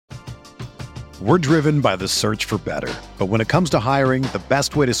We're driven by the search for better. But when it comes to hiring, the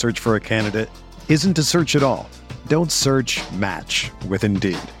best way to search for a candidate isn't to search at all. Don't search, match with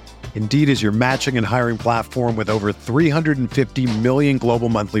Indeed. Indeed is your matching and hiring platform with over 350 million global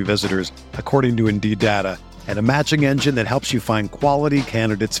monthly visitors, according to Indeed data, and a matching engine that helps you find quality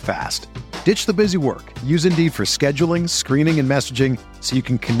candidates fast. Ditch the busy work. Use Indeed for scheduling, screening, and messaging so you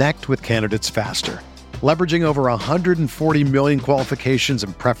can connect with candidates faster. Leveraging over 140 million qualifications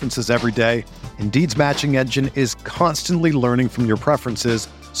and preferences every day, Indeed's matching engine is constantly learning from your preferences,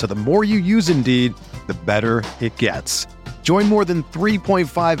 so the more you use Indeed, the better it gets. Join more than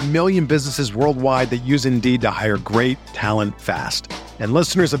 3.5 million businesses worldwide that use Indeed to hire great talent fast. And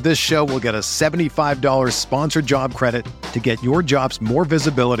listeners of this show will get a $75 sponsored job credit to get your jobs more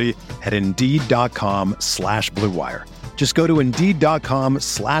visibility at Indeed.com/Blue Wire. Just go to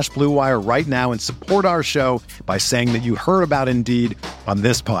Indeed.com/Blue Wire right now and support our show by saying that you heard about Indeed on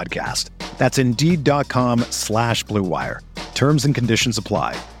this podcast. That's Indeed.com/Blue Wire. Terms and conditions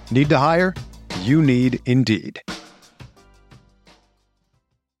apply. Need to hire? You need Indeed.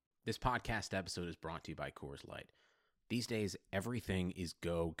 This podcast episode is brought to you by Coors Light. These days, everything is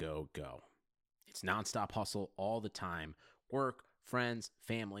go, go, go. It's nonstop hustle all the time. Work, friends,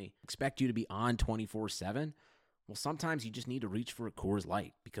 family, expect you to be on 24/7. Well, sometimes you just need to reach for a Coors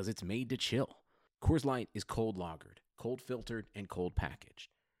Light because it's made to chill. Coors Light is cold lagered, cold filtered, and cold packaged.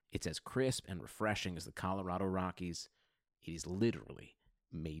 It's as crisp and refreshing as the Colorado Rockies. It is literally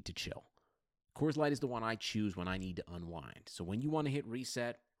made to chill. Coors Light is the one I choose when I need to unwind. So when you want to hit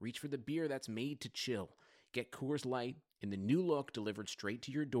reset, reach for the beer that's made to chill. Get Coors Light in the new look delivered straight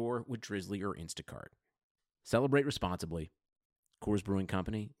to your door with Drizzly or Instacart. Celebrate responsibly. Coors Brewing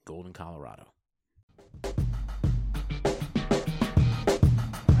Company, Golden, Colorado.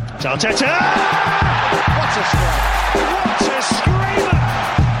 Arteta! What a strike! What a screamer!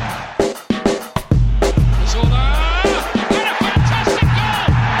 Zola! And a fantastic goal!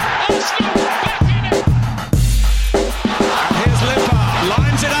 Arsenal back in it! And here's Limpar,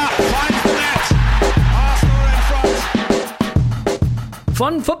 lines it up, finds the net. Arsenal in front.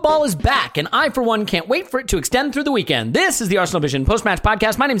 Fun football is back, and I, for one, can't wait for it to extend through the weekend. This is the Arsenal Vision post-match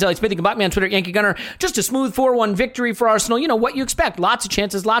podcast. My name's Elliot Smith. You can block me on Twitter, Yankee Gunner. Just a smooth 4-1 victory for Arsenal. You know what you expect. Lots of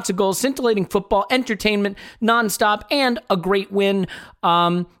chances, lots of goals, scintillating football, entertainment, nonstop, and a great win.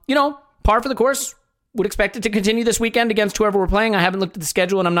 Par for the course. Would expect it to continue this weekend against whoever we're playing. I haven't looked at the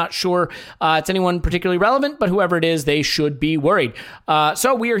schedule, and I'm not sure it's anyone particularly relevant, but whoever it is, they should be worried.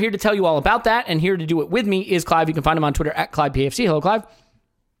 So we are here to tell you all about that, and here to do it with me is Clive. You can find him on Twitter at ClivePFC. Hello, Clive.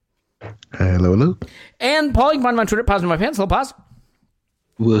 Hello, hello. And Paul, you can find him on Twitter at Pause in My Pants. Hello, Pause.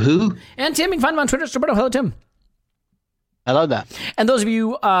 Woohoo. And Tim, you can find him on Twitter at Roberto. Hello, Tim. Hello there. And those of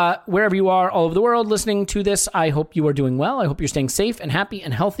you, wherever you are all over the world listening to this, I hope you are doing well. I hope you're staying safe and happy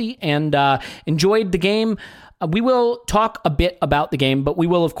and healthy and enjoyed the game. We will talk a bit about the game, but we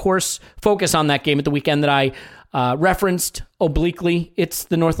will, of course, focus on that game at the weekend that I referenced obliquely. It's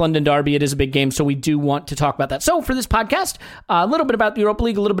the North London Derby. It is a big game, so we do want to talk about that. So for this podcast, a little bit about the Europa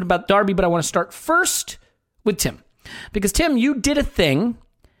League, a little bit about Derby, but I want to start first with Tim. Because, Tim, you did a thing.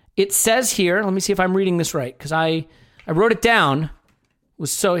 It says here, let me see if I'm reading this right, because I wrote it down.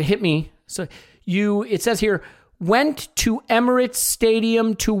 It hit me. So it says here, went to Emirates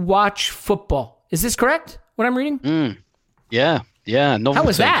Stadium to watch football. Is this correct, what I'm reading? Yeah. How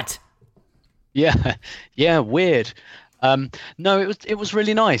was that? Yeah, weird. No, it was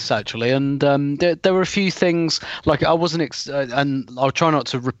really nice actually, and there were a few things like I wasn't, and I'll try not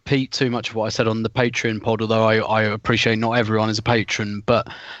to repeat too much of what I said on the Patreon pod, although I appreciate not everyone is a patron, but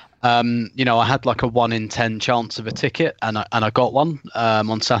I had like a 1 in 10 chance of a ticket, and I got one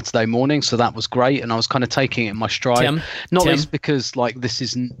on Saturday morning, so that was great, and I was kind of taking it in my stride. Tim, least because like this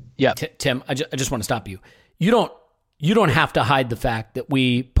isn't. Yeah, Tim, I just want to stop you. You don't have to hide the fact that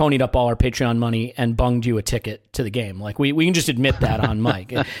we ponied up all our Patreon money and bunged you a ticket to the game. Like we can just admit that on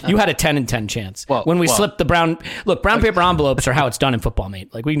mic. You had a 10 in 10 chance. When we slipped the brown paper envelopes are how it's done in football,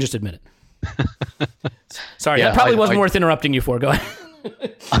 mate. Like we can just admit it. Sorry, that probably wasn't worth interrupting you for. Go ahead.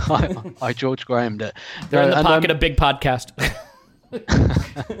 I George Graham'd it. They're in the pocket of big podcast.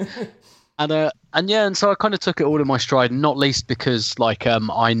 And so I kind of took it all in my stride, not least because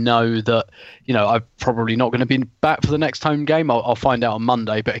I know that I'm probably not going to be back for the next home game. I'll find out on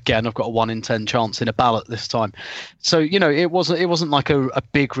Monday, but again I've got a 1 in 10 chance in a ballot this time. So it wasn't like a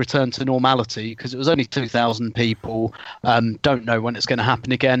big return to normality because it was only 2,000 people. Don't know when it's going to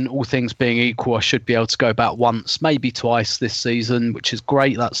happen again. All things being equal, I should be able to go about once, maybe twice this season, which is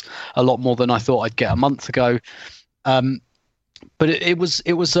great. That's a lot more than I thought I'd get a month ago. But it was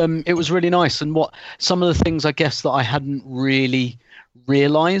really nice, and what some of the things I guess that I hadn't really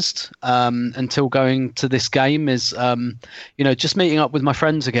realized until going to this game is just meeting up with my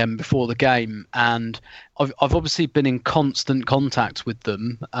friends again before the game, and I've obviously been in constant contact with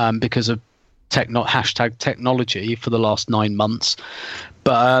them because of hashtag technology for the last 9 months.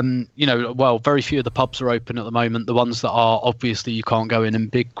 But very few of the pubs are open at the moment. The ones that are, obviously you can't go in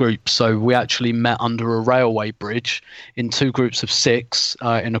big groups, so we actually met under a railway bridge in 2 groups of 6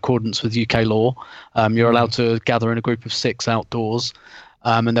 in accordance with UK law. You're allowed to gather in a group of 6 outdoors.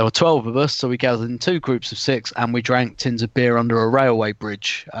 And there were 12 of us, so we gathered in 2 groups of 6 and we drank tins of beer under a railway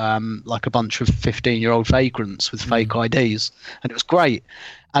bridge, like a bunch of 15-year-old vagrants with fake IDs. And it was great.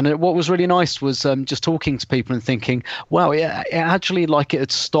 And what was really nice was just talking to people and thinking, wow, it actually, like, it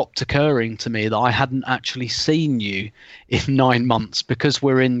had stopped occurring to me that I hadn't actually seen you in 9 months because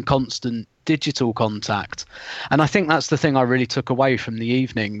we're in constant digital contact. And I think that's the thing I really took away from the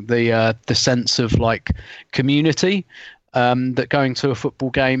evening, the sense of like community that going to a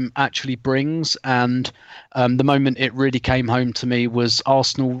football game actually brings. And the moment it really came home to me was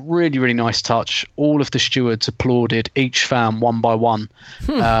Arsenal, really, really nice touch. All of the stewards applauded each fan one by one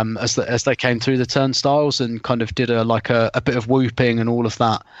as they came through the turnstiles and kind of did a bit of whooping and all of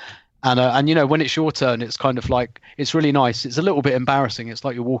that. And when it's your turn, it's kind of like, it's really nice. It's a little bit embarrassing. It's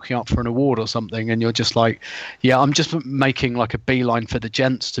like you're walking up for an award or something and you're just like, yeah, I'm just making like a beeline for the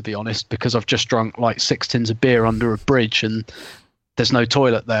gents, to be honest, because I've just drunk like 6 tins of beer under a bridge and there's no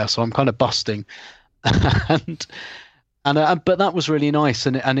toilet there. So I'm kind of busting. But that was really nice,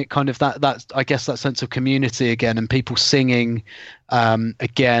 and it kind of that I guess that sense of community again, and people singing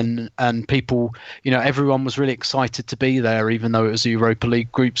again, and people, everyone was really excited to be there, even though it was a Europa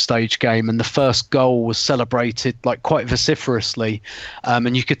League group stage game, and the first goal was celebrated like quite vociferously,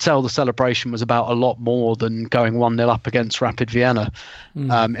 and you could tell the celebration was about a lot more than going 1-0 up against Rapid Vienna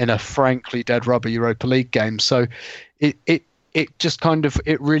in a frankly dead rubber Europa League game. So it just kind of,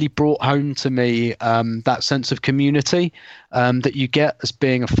 it really brought home to me that sense of community that you get as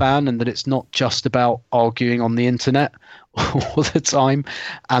being a fan, and that it's not just about arguing on the internet all the time,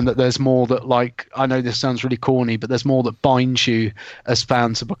 and that there's more that, like, I know this sounds really corny, but there's more that binds you as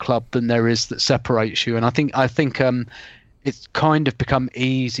fans of a club than there is that separates you. And I think it's kind of become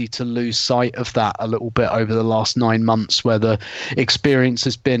easy to lose sight of that a little bit over the last 9 months, where the experience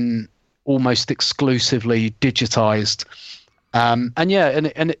has been almost exclusively digitized. And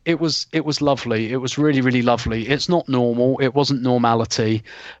it was lovely. It was really, really lovely. It's not normal. It wasn't normality,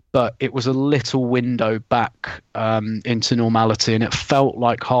 but it was a little window back into normality, and it felt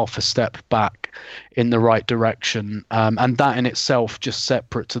like half a step back in the right direction. And that in itself, just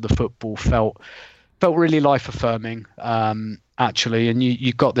separate to the football, felt really life affirming. Actually, and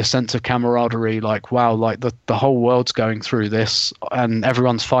you got this sense of camaraderie, like, wow, like the whole world's going through this and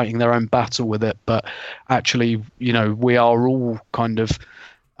everyone's fighting their own battle with it, but actually, we are all kind of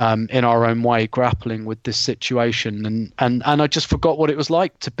in our own way grappling with this situation, and I just forgot what it was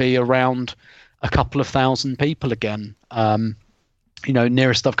like to be around a couple of thousand people again.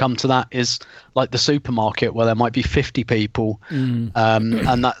 Nearest I've come to that is like the supermarket, where there might be 50 people, and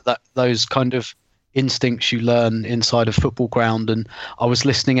that those kind of instincts you learn inside a football ground. And I was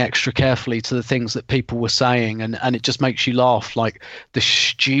listening extra carefully to the things that people were saying, and it just makes you laugh, like the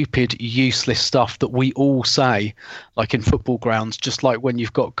stupid, useless stuff that we all say, like in football grounds, just like when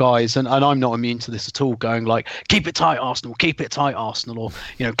you've got guys, and I'm not immune to this at all, going like, keep it tight, Arsenal, keep it tight, Arsenal,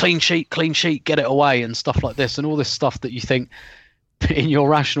 or clean sheet, get it away, and stuff like this, and all this stuff that you think, in your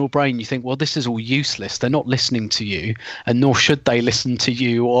rational brain, you think, well, this is all useless. They're not listening to you, and nor should they listen to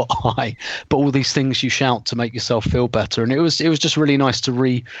you or I. But all these things you shout to make yourself feel better, and it was just really nice to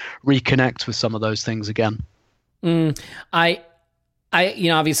reconnect with some of those things again. I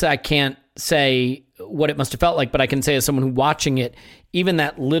obviously I can't say what it must have felt like, but I can say as someone who watching it, even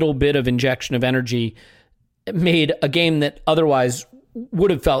that little bit of injection of energy made a game that otherwise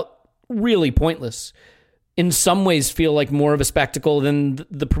would have felt really pointless, in some ways feel like more of a spectacle than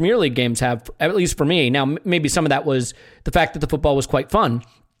the Premier League games have, at least for me. Now, maybe some of that was the fact that the football was quite fun.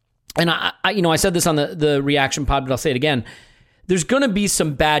 And I said this on the reaction pod, but I'll say it again. There's going to be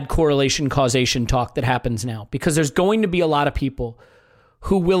some bad correlation causation talk that happens now, because there's going to be a lot of people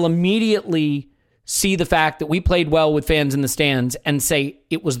who will immediately see the fact that we played well with fans in the stands and say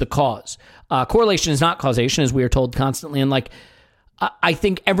it was the cause. Correlation is not causation, as we are told constantly. And I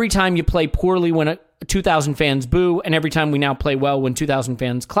think every time you play poorly when 2,000 fans boo, and every time we now play well when 2,000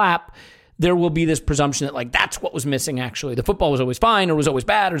 fans clap, there will be this presumption that, like, that's what was missing, actually. The football was always fine, or was always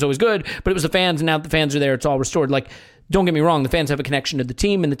bad, or was always good, but it was the fans, and now the fans are there, it's all restored. Like, don't get me wrong, the fans have a connection to the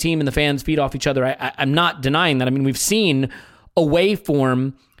team and the fans feed off each other. I'm not denying that. I mean, we've seen away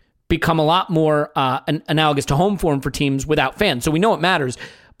form become a lot more analogous to home form for teams without fans. So we know it matters,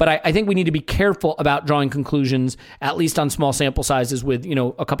 but I think we need to be careful about drawing conclusions, at least on small sample sizes with,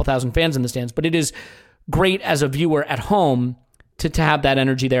 a couple thousand fans in the stands. But it is great as a viewer at home to have that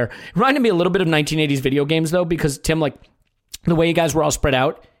energy there. It reminded me a little bit of 1980s video games, though, because, Tim, like, the way you guys were all spread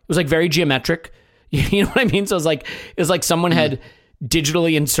out, it was, like, very geometric. You know what I mean? So it was like someone had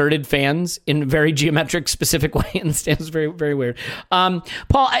digitally inserted fans in a very geometric, specific way in the stands. Very, very weird.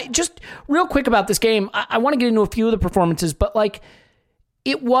 Paul, just real quick about this game, I want to get into a few of the performances, but, like,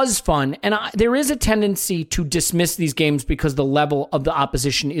 it was fun, and there is a tendency to dismiss these games because the level of the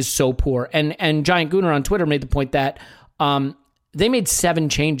opposition is so poor. And Giant Gooner on Twitter made the point that they made 7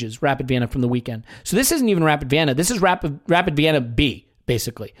 changes, Rapid Vienna, from the weekend. So this isn't even Rapid Vienna. This is Rapid Vienna B,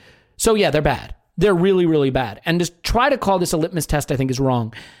 basically. So yeah, they're bad. They're really, really bad. And to try to call this a litmus test, I think, is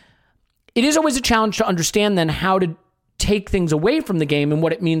wrong. It is always a challenge to understand then how to take things away from the game and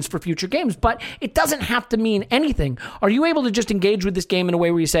what it means for future games, but it doesn't have to mean anything. Are you able to just engage with this game in a way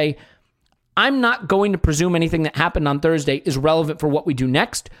where you say, I'm not going to presume anything that happened on Thursday is relevant for what we do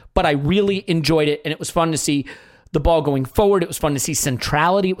next, but I really enjoyed it, and it was fun to see the ball going forward. It was fun to see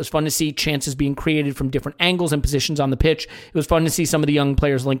centrality. It was fun to see chances being created from different angles and positions on the pitch. It was fun to see some of the young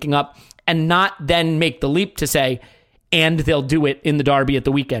players linking up and not then make the leap to say, and they'll do it in the derby at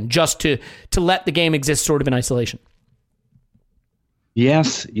the weekend, just to let the game exist sort of in isolation.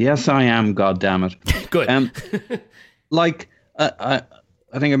 Yes, I am. God damn it! Good. I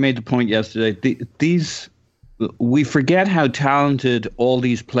think I made the point yesterday. We forget how talented all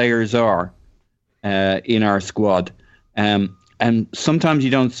these players are in our squad, and sometimes you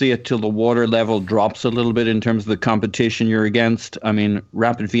don't see it till the water level drops a little bit in terms of the competition you're against. I mean,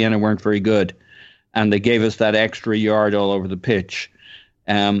 Rapid Vienna weren't very good, and they gave us that extra yard all over the pitch.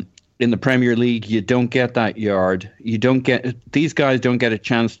 In the Premier League, you don't get that yard. These guys don't get a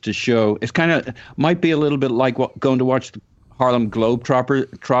chance to show. It's kind of might be a little bit like going to watch the Harlem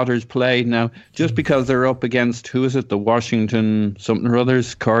Globetrotters play now. Just because they're up against, who is it, the Washington something or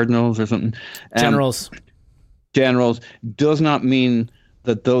others, Cardinals or something, Generals does not mean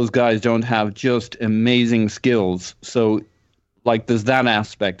that those guys don't have just amazing skills. So, like, there's that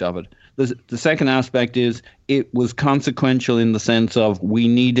aspect of it. The second aspect is it was consequential in the sense of we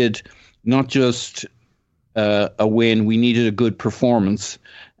needed not just a win, we needed a good performance.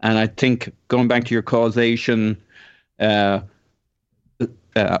 And I think going back to your causation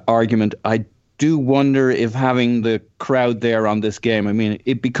argument, I do wonder if having the crowd there on this game, I mean,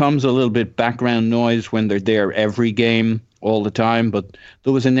 it becomes a little bit background noise when they're there every game all the time, but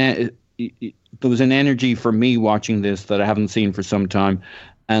there was an energy for me watching this that I haven't seen for some time.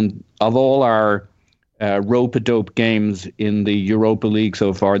 And of all our rope-a-dope games in the Europa League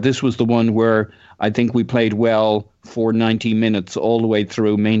so far, this was the one where I think we played well for 90 minutes all the way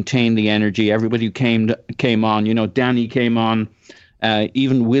through, maintained the energy. Everybody came on. Danny came on.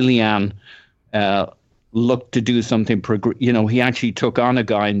 Even Willian looked to do something. He actually took on a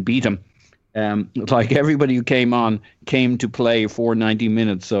guy and beat him. Like everybody who came on came to play for 90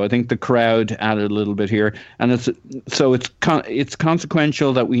 minutes. So I think the crowd added a little bit here, and it's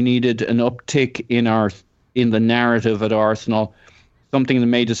consequential that we needed an uptick in the narrative at Arsenal, something that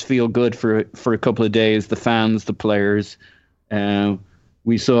made us feel good for a couple of days. The fans, the players,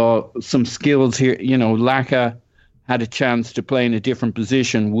 we saw some skills here. Laka had a chance to play in a different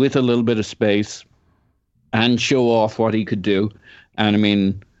position with a little bit of space and show off what he could do. And I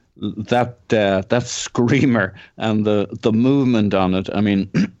mean, that screamer and the movement on it, I mean,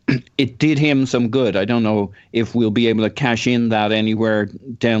 it did him some good. I don't know if we'll be able to cash in that anywhere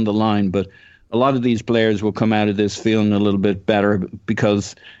down the line, but a lot of these players will come out of this feeling a little bit better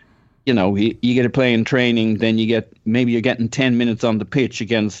because, you get to play in training, then you're getting 10 minutes on the pitch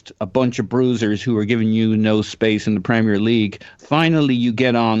against a bunch of bruisers who are giving you no space in the Premier League. Finally, you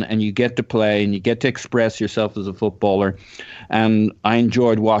get on and you get to play and you get to express yourself as a footballer. And I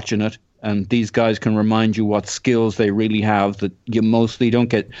enjoyed watching it. And these guys can remind you what skills they really have that you mostly don't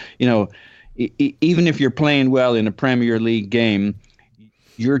get. Even if you're playing well in a Premier League game,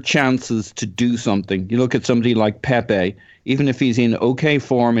 your chances to do something. You look at somebody like Pepe. Even if he's in okay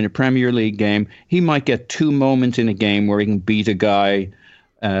form in a Premier League game, he might get 2 moments in a game where he can beat a guy,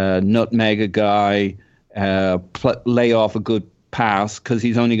 nutmeg a guy, lay off a good pass because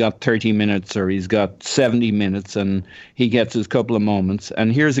he's only got 30 minutes or he's got 70 minutes and he gets his couple of moments.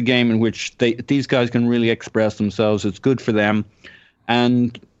 And here's a game in which these guys can really express themselves. It's good for them.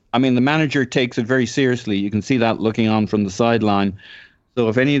 And, I mean, the manager takes it very seriously. You can see that looking on from the sideline. So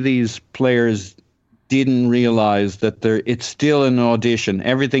if any of these players didn't realize that it's still an audition.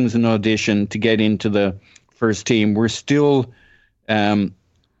 Everything's an audition to get into the first team. We're still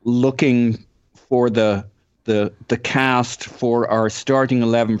looking for the cast for our starting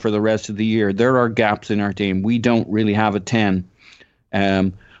 11 for the rest of the year, there are gaps in our team. We don't really have a 10.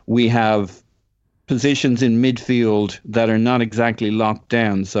 We have positions in midfield that are not exactly locked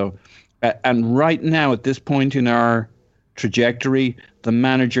down. So, and right now at this point in our trajectory, the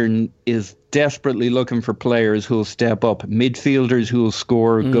manager is desperately looking for players who will step up, midfielders who will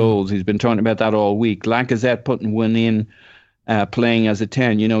score goals. He's been talking about that all week. Lacazette putting one in, playing as a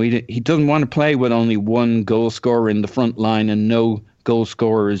 10. You know, he doesn't want to play with only one goal scorer in the front line and no goal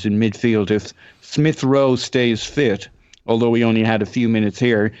scorers in midfield. If Smith Rowe stays fit, although he only had a few minutes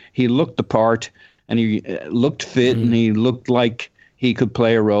here, he looked the part and he looked fit and he looked like he could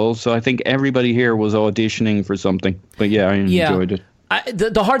play a role. So I think everybody here was auditioning for something. But yeah, I enjoyed it.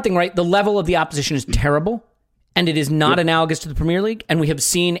 The hard thing, right? The level of the opposition is terrible, and it is not analogous to the Premier League. And we have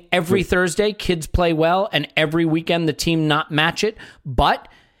seen every Thursday kids play well, and every weekend the team not match it. But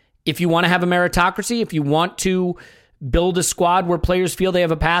if you want to have a meritocracy, if you want to build a squad where players feel they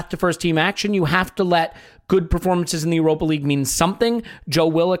have a path to first team action, you have to let good performances in the Europa League mean something. Joe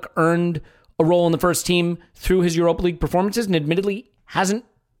Willock earned a role in the first team through his Europa League performances, and admittedly hasn't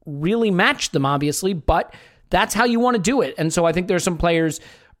really matched them, obviously, but that's how you want to do it. And so I think there's some players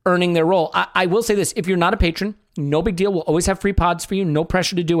earning their role. I will say this, if you're not a patron, no big deal. We'll always have free pods for you, no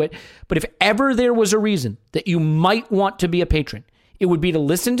pressure to do it. But if ever there was a reason that you might want to be a patron, it would be to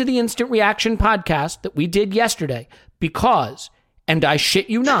listen to the Instant Reaction podcast that we did yesterday because, and I shit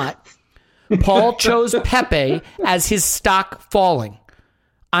you not, Paul chose Pepe as his stock falling.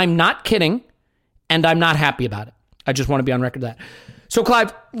 I'm not kidding, and I'm not happy about it. I just want to be on record of that. So,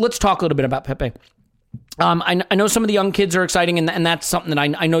 Clive, let's talk a little bit about Pepe. I know some of the young kids are exciting, and that's something that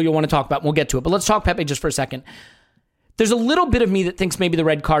I know you'll want to talk about, and we'll get to it. But let's talk Pepe just for a second. There's a little bit of me that thinks maybe the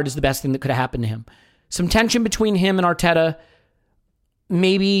red card is the best thing that could have happened to him. Some tension between him and Arteta,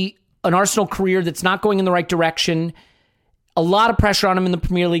 maybe an Arsenal career that's not going in the right direction, a lot of pressure on him in the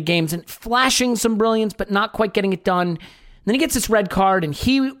Premier League games, and flashing some brilliance, but not quite getting it done. And then he gets this red card, and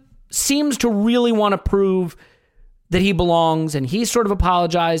he seems to really want to prove that he belongs, and he sort of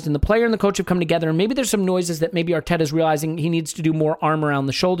apologized, and the player and the coach have come together, and maybe there's some noises that maybe Arteta's realizing he needs to do more arm around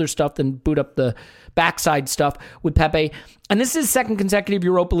the shoulder stuff than boot up the backside stuff with Pepe. And this is his second consecutive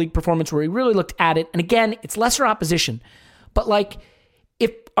Europa League performance where he really looked at it, and again, it's lesser opposition, but like,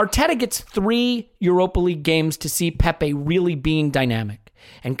 if Arteta gets 3 Europa League games to see Pepe really being dynamic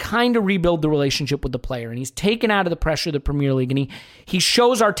and kind of rebuild the relationship with the player, and he's taken out of the pressure of the Premier League, and he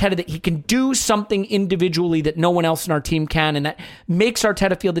shows Arteta that he can do something individually that no one else in our team can, and that makes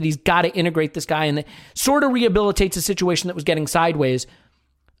Arteta feel that he's got to integrate this guy, and that sort of rehabilitates a situation that was getting sideways.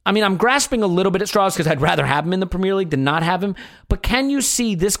 I mean, I'm grasping a little bit at straws because I'd rather have him in the Premier League than not have him, but can you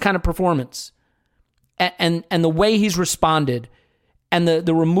see this kind of performance and the way he's responded and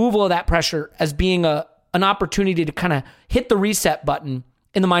the removal of that pressure as being an opportunity to kind of hit the reset button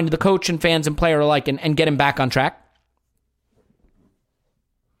in the mind of the coach and fans and player alike and get him back on track?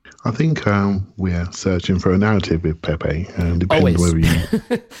 I think we're searching for a narrative with Pepe, and depends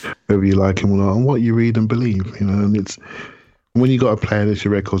whether you like him or not, and what you read and believe. You know, and it's when you got a player that's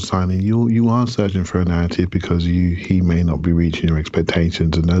your record signing, you are searching for a narrative because he may not be reaching your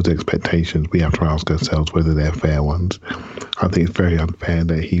expectations, and those expectations we have to ask ourselves whether they're fair ones. I think it's very unfair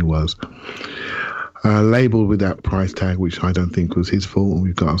that he was labelled with that price tag, which I don't think was his fault, and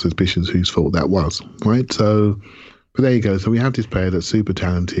we've got our suspicions whose fault that was, right? So, but there you go. So we have this player that's super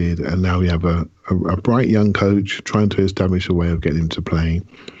talented, and now we have a bright young coach trying to establish a way of getting him to play.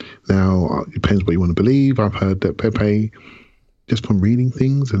 Now, it depends what you want to believe. I've heard that Pepe, just from reading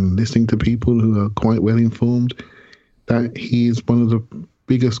things and listening to people who are quite well informed, that he is one of the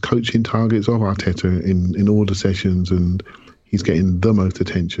biggest coaching targets of Arteta in all the sessions, and he's getting the most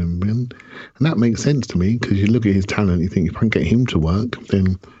attention. And that makes sense to me, because you look at his talent, you think if I can get him to work,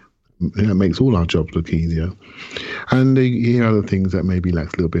 then that makes all our jobs look easier. And here are the things that maybe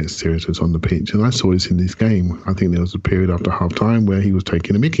lacks a little bit of seriousness on the pitch. And I saw this in this game. I think there was a period after half-time where he was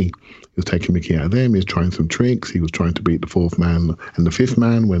taking a mickey. He was taking mickey out of them. He was trying some tricks. He was trying to beat the fourth man and the fifth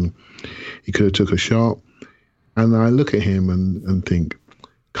man when he could have took a shot. And I look at him and think,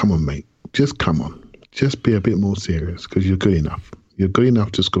 come on, mate, just come on. Just be a bit more serious, because you're good enough. You're good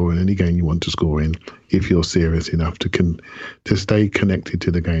enough to score in any game you want to score in if you're serious enough to stay connected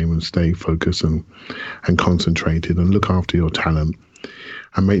to the game and stay focused and concentrated and look after your talent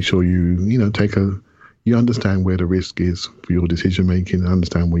and make sure you understand where the risk is for your decision making and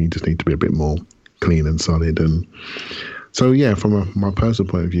understand where you just need to be a bit more clean and solid. And so, yeah, from my personal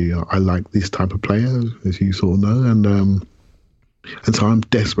point of view, I like this type of player, as you sort of know, and so I'm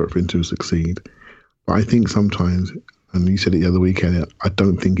desperate for him to succeed. But I think sometimes And you said it the other weekend, I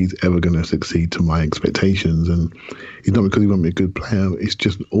don't think he's ever going to succeed to my expectations. And it's not because he won't be a good player. It's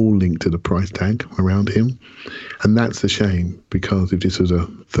just all linked to the price tag around him. And that's a shame, because if this was a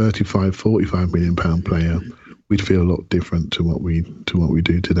 35, 45 million pound player, we'd feel a lot different to what we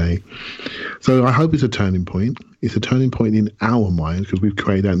do today. So I hope it's a turning point. It's a turning point in our minds because we've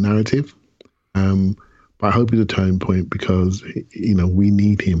created that narrative. But I hope it's a turning point because, we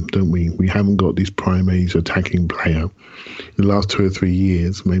need him, don't we? We haven't got this prime age attacking player. In the last 2 or 3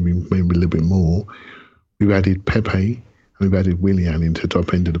 years, maybe a little bit more, we've added Pepe and we've added Willian into the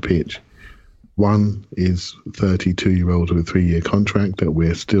top end of the pitch. One is 32-year-old with a 3-year contract that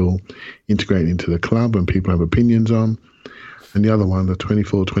we're still integrating into the club and people have opinions on. And the other one, the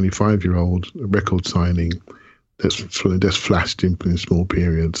 24, 25-year-old record signing that's flashed in small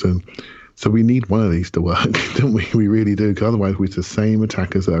periods. And so we need one of these to work, don't we? We really do, because otherwise we're the same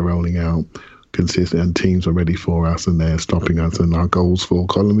attackers that are rolling out consistent, and teams are ready for us and they're stopping us, and our goals for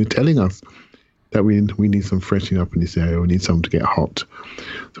column is telling us that we need some freshening up in this area. We need someone to get hot.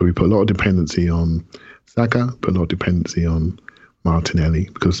 So we put a lot of dependency on Saka, but a lot of dependency on Martinelli,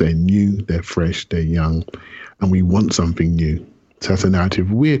 because they're new, they're fresh, they're young, and we want something new. So that's a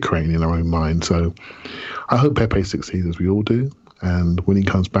narrative we're creating in our own mind. So I hope Pepe succeeds, as we all do. And when he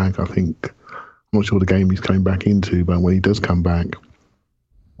comes back, I think, I'm not sure the game he's coming back into, but when he does come back,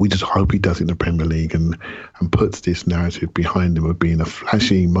 we just hope he does it in the Premier League and puts this narrative behind him of being a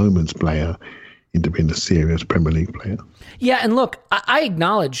flashy moments player into being a serious Premier League player. Yeah, and look, I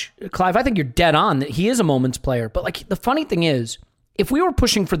acknowledge, Clive, I think you're dead on that he is a moments player. But like, the funny thing is, if we were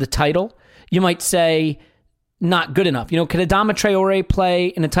pushing for the title, you might say not good enough. Could Adama Traore play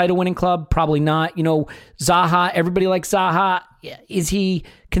in a title-winning club? Probably not. Zaha, everybody likes Zaha. Is he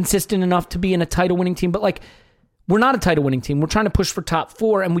consistent enough to be in a title-winning team? But like, we're not a title-winning team. We're trying to push for top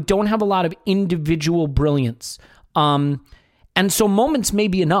 4, and we don't have a lot of individual brilliance. And so moments may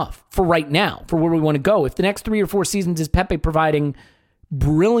be enough for right now, for where we want to go. If the next 3 or 4 seasons is Pepe providing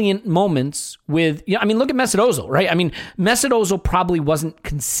brilliant moments with, look at Mesut Ozil, right? Mesut Ozil probably wasn't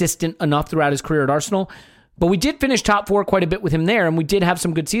consistent enough throughout his career at Arsenal, but we did finish top 4 quite a bit with him there, and we did have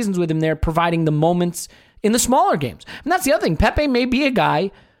some good seasons with him there, providing the moments in the smaller games. And that's the other thing. Pepe may be a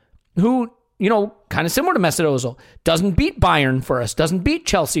guy who, kind of similar to Mesut Ozil, doesn't beat Bayern for us, doesn't beat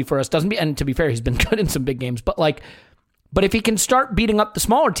Chelsea for us, and to be fair, he's been good in some big games, but if he can start beating up the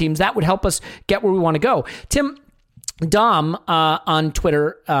smaller teams, that would help us get where we want to go. Tim, Dom on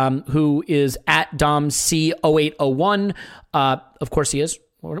Twitter, who is at DomC0801, of course he is.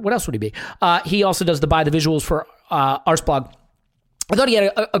 What else would he be? He also does the Buy the Visuals for Arsblog. I thought he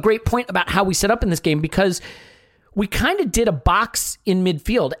had a great point about how we set up in this game, because we kind of did a box in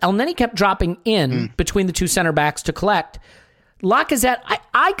midfield. El Neni kept dropping in between the two center backs to collect. Lacazette,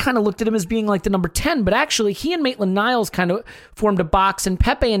 I kind of looked at him as being like the number 10, but actually he and Maitland-Niles kind of formed a box, and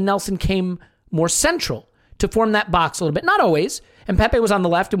Pepe and Nelson came more central to form that box a little bit. Not always, and Pepe was on the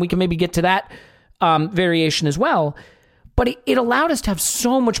left, and we can maybe get to that variation as well. But it allowed us to have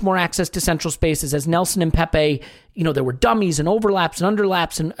so much more access to central spaces as Nelson and Pepe, there were dummies and overlaps and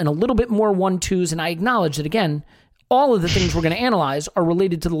underlaps and a little bit more 1-2s. And I acknowledge that, again, all of the things we're going to analyze are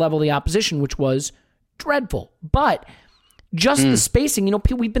related to the level of the opposition, which was dreadful. But just the spacing,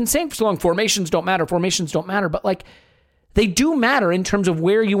 we've been saying for so long, formations don't matter, but like, they do matter in terms of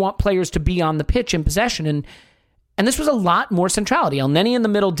where you want players to be on the pitch in possession. And this was a lot more centrality. El Neni in the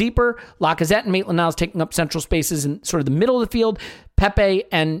middle deeper, Lacazette and Maitland-Niles taking up central spaces in sort of the middle of the field, Pepe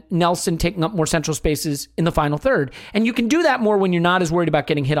and Nelson taking up more central spaces in the final third. And you can do that more when you're not as worried about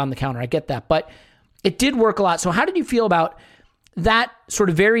getting hit on the counter. I get that. But it did work a lot. So how did you feel about that sort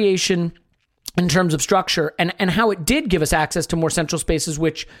of variation in terms of structure and how it did give us access to more central spaces,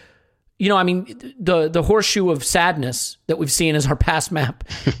 which, the horseshoe of sadness that we've seen as our pass map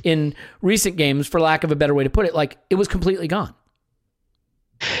in recent games, for lack of a better way to put it, like, it was completely gone.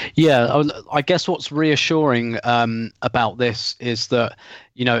 Yeah, I guess what's reassuring about this is that,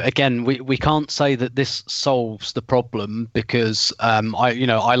 again, we can't say that this solves the problem, because I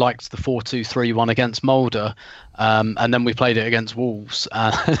liked the 4-2-3-1 against Mulder, and then we played it against Wolves,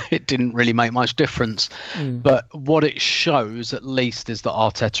 and it didn't really make much difference. But what it shows, at least, is that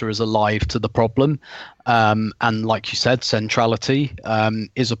Arteta is alive to the problem, and like you said, centrality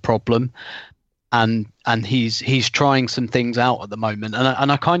is a problem. And he's trying some things out at the moment,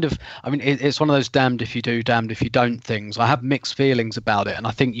 and it's one of those damned if you do, damned if you don't things. I have mixed feelings about it, and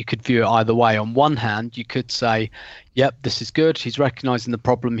I think you could view it either way. On one hand, you could say, "Yep, this is good. He's recognizing the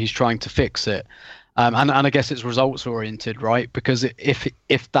problem. He's trying to fix it," and I guess it's results oriented, right? Because if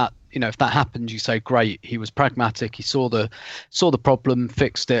if that happened, you say, great, he was pragmatic, he saw the problem,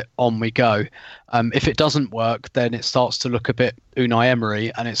 fixed it, on we go. If it doesn't work, then it starts to look a bit Unai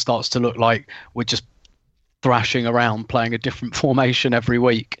Emery, and it starts to look like we're just thrashing around playing a different formation every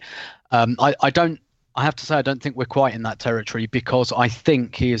week. I have to say, I don't think we're quite in that territory, because I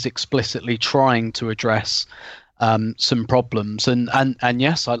think he is explicitly trying to address some problems. And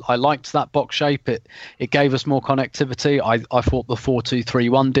yes, I liked that box shape. It gave us more connectivity. I thought the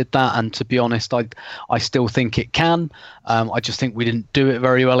 4-2-3-1 did that. And to be honest, I still think it can. I just think we didn't do it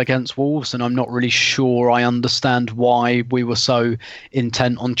very well against Wolves. And I'm not really sure I understand why we were so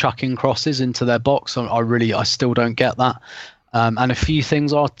intent on chucking crosses into their box. I still don't get that. And a few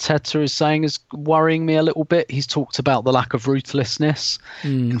things Arteta is saying is worrying me a little bit. He's talked about the lack of ruthlessness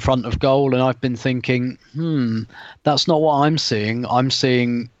in front of goal, and I've been thinking, that's not what I'm seeing. I'm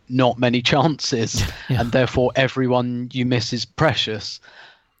seeing not many chances, and therefore everyone you miss is precious.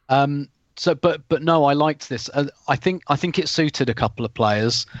 But no, I liked this. I think it suited a couple of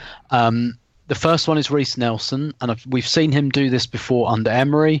players. The first one is Reece Nelson, and we've seen him do this before under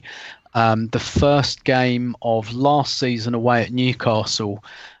Emery. The first game of last season away at Newcastle,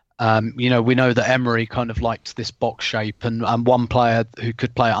 we know that Emery kind of liked this box shape, and one player who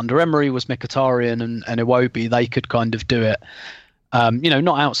could play it under Emery was Mkhitaryan and Iwobi. They could kind of do it, not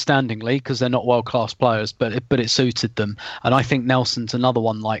outstandingly, because they're not world-class players, but it suited them. And I think Nelson's another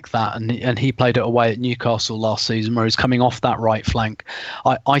one like that, and he played it away at Newcastle last season, where he's coming off that right flank.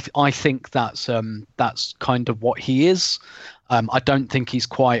 I think that's kind of what he is. I don't think he's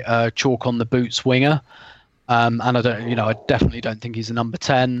quite a chalk on the boots winger, and I definitely don't think he's a number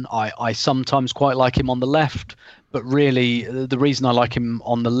 10. I sometimes quite like him on the left, but really the reason I like him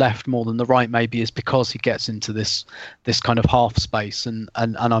on the left more than the right maybe is because he gets into this kind of half space, and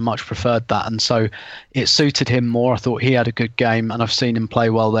I much preferred that, and so it suited him more. I thought he had a good game, and I've seen him play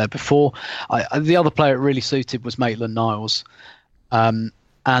well there before. The other player it really suited was Maitland-Niles,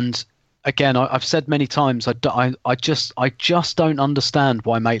 and again, I've said many times, I just don't understand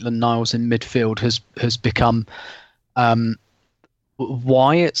why Maitland-Niles in midfield has become,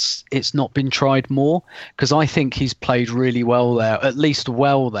 why it's not been tried more, because I think he's played really well there, at least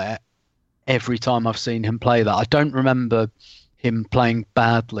well there, every time I've seen him play that. I don't remember him playing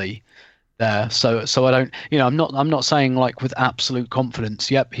badly there, so I don't, I'm not saying like with absolute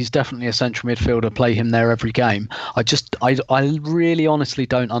confidence, yep, he's definitely a central midfielder, play him there every game. I really honestly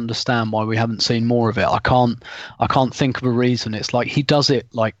don't understand why we haven't seen more of it. I can't think of a reason. It's like he does it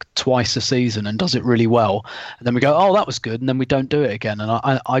like twice a season and does it really well, and then we go, oh, that was good, and then we don't do it again,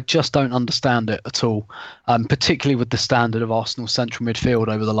 and I just don't understand it at all, particularly with the standard of Arsenal's central midfield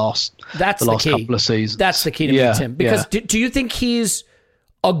over the last couple of seasons. That's the key to me, Tim, because do you think he's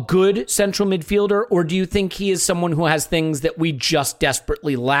a good central midfielder, or do you think he is someone who has things that we just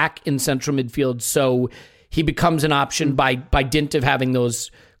desperately lack in central midfield, so he becomes an option by dint of having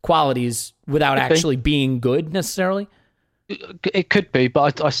those qualities without actually being good necessarily? It could be,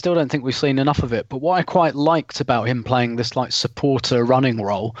 but I still don't think we've seen enough of it. But what I quite liked about him playing this like supporter running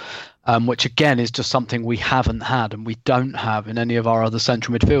role, which again is just something we haven't had and we don't have in any of our other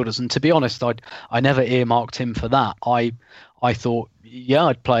central midfielders. And to be honest, I never earmarked him for that. I thought,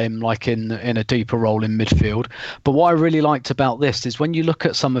 I'd play him like in a deeper role in midfield. But what I really liked about this is when you look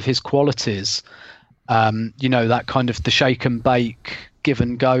at some of his qualities, that kind of the shake and bake, give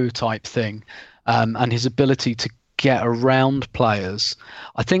and go type thing, and his ability to get around players,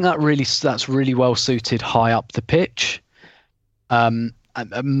 I think that's really well suited high up the pitch.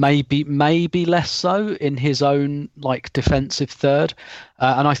 Maybe less so in his own like defensive third,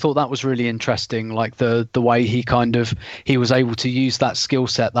 and I thought that was really interesting, like the way he was able to use that skill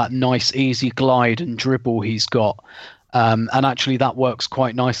set, that nice easy glide and dribble he's got, and actually that works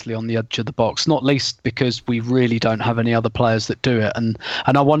quite nicely on the edge of the box, not least because we really don't have any other players that do it, and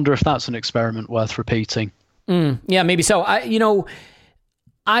I wonder if that's an experiment worth repeating. Yeah, maybe so. I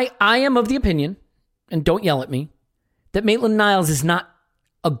am of the opinion, and don't yell at me, that Maitland-Niles is not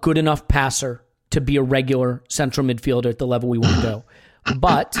a good enough passer to be a regular central midfielder at the level we want to go.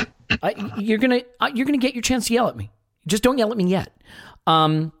 But you're gonna get your chance to yell at me. Just don't yell at me yet.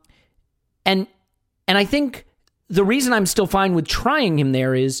 And I think the reason I'm still fine with trying him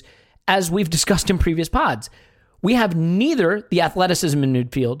there is, as we've discussed in previous pods, we have neither the athleticism in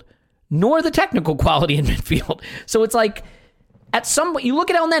midfield nor the technical quality in midfield. So it's like, at some point, you look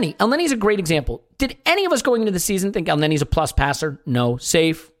at El Neni. El Neni's a great example. Did any of us going into the season think El Neni's a plus passer? No.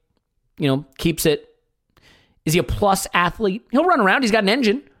 Safe, keeps it. Is he a plus athlete? He'll run around. He's got an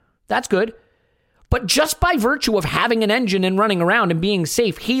engine. That's good. But just by virtue of having an engine and running around and being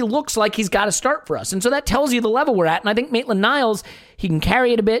safe, he looks like he's got to start for us. And so that tells you the level we're at. And I think Maitland-Niles, he can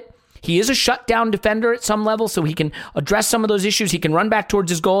carry it a bit. He is a shutdown defender at some level, so he can address some of those issues. He can run back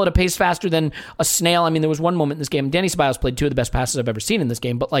towards his goal at a pace faster than a snail. I mean, there was one moment in this game, Danny Ceballos played 2 of the best passes I've ever seen in this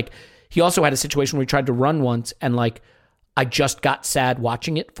game, but like he also had a situation where he tried to run once, and like I just got sad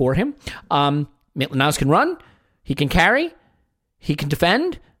watching it for him. Maitland-Niles can run, he can carry, he can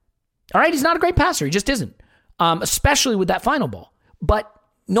defend. All right, he's not a great passer, he just isn't, especially with that final ball. But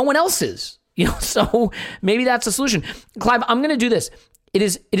no one else is. So maybe that's the solution. Clive, I'm going to do this. It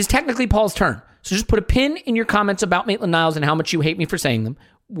is technically Paul's turn. So just put a pin in your comments about Maitland-Niles and how much you hate me for saying them.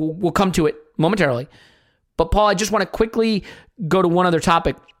 We'll come to it momentarily. But Paul, I just want to quickly go to one other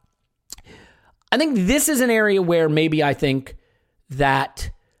topic. I think this is an area where maybe I think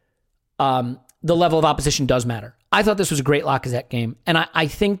that the level of opposition does matter. I thought this was a great Lacazette game. And I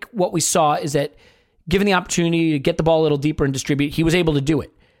think what we saw is that given the opportunity to get the ball a little deeper and distribute, he was able to do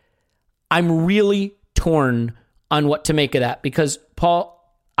it. I'm really torn on what to make of that because, Paul,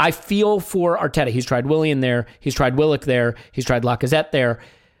 I feel for Arteta. He's tried Willian there. He's tried Willock there. He's tried Lacazette there.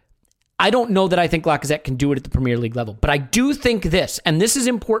 I don't know that I think Lacazette can do it at the Premier League level, but I do think this, and this is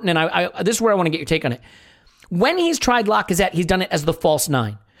important, and this is where I want to get your take on it. When he's tried Lacazette, he's done it as the false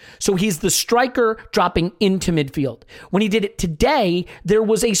 9. So he's the striker dropping into midfield. When he did it today, there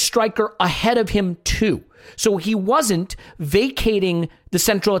was a striker ahead of him too. So he wasn't vacating the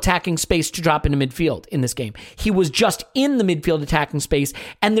central attacking space to drop into midfield in this game. He was just in the midfield attacking space,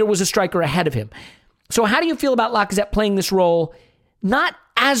 and there was a striker ahead of him. So how do you feel about Lacazette playing this role, not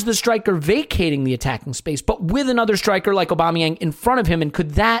as the striker vacating the attacking space, but with another striker like Aubameyang in front of him? And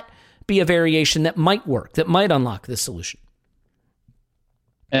could that be a variation that might work, that might unlock this solution?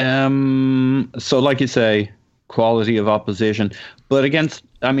 So like you say, quality of opposition. But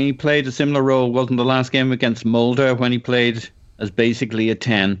he played a similar role, wasn't the last game against Mulder when he played as basically a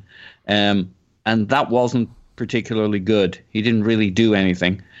 10. And that wasn't particularly good. He didn't really do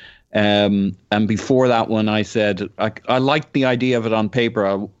anything. And before that one, I said, I liked the idea of it on paper.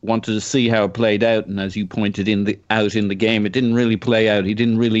 I wanted to see how it played out. And as you pointed out in the game, it didn't really play out. He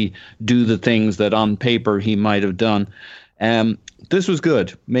didn't really do the things that on paper he might have done. This was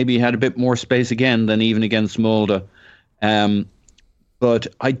good. Maybe he had a bit more space again than even against Molde. But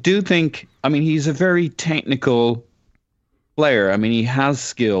I do think, he's a very technical player. He has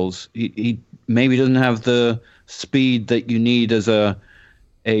skills. He maybe doesn't have the speed that you need as a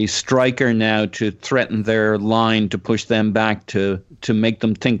striker now to threaten their line, to push them back, to make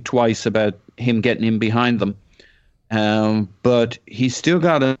them think twice about him getting in behind them. But he's still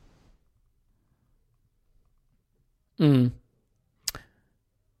got a...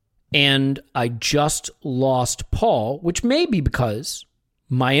 And I just lost Paul, which may be because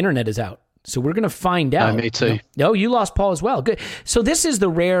my internet is out. So we're going to find out. Me too. No, you lost Paul as well. Good. So this is the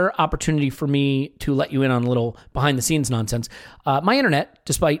rare opportunity for me to let you in on a little behind-the-scenes nonsense. My internet,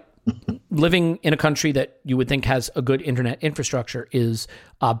 despite living in a country that you would think has a good internet infrastructure, is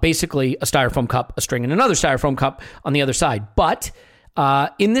basically a styrofoam cup, a string, and another styrofoam cup on the other side. But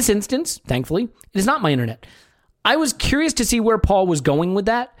in this instance, thankfully, it is not my internet. I was curious to see where Paul was going with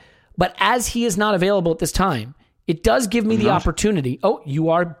that. But as he is not available at this time, it does give me the opportunity. Oh, you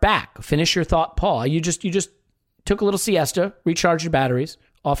are back. Finish your thought, Paul. You just took a little siesta, recharged your batteries.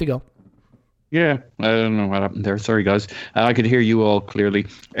 Off you go. Yeah, I don't know what happened there. Sorry, guys. I could hear you all clearly.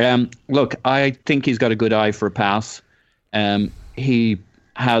 Look, I think he's got a good eye for a pass. He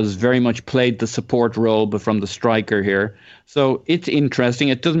has very much played the support role, but from the striker here. So it's interesting.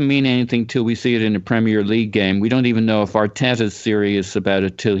 It doesn't mean anything till we see it in a Premier League game. We don't even know if Arteta's serious about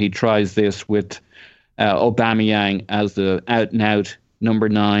it till he tries this with Aubameyang as the out-and-out number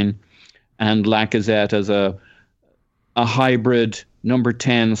 9 and Lacazette as a hybrid number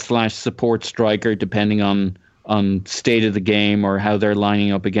 10/support striker, depending on state of the game or how they're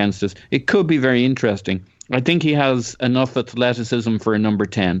lining up against us. It could be very interesting. I think he has enough athleticism for a number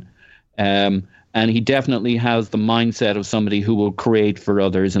 10. And he definitely has the mindset of somebody who will create for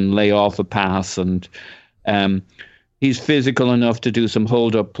others and lay off a pass. And he's physical enough to do some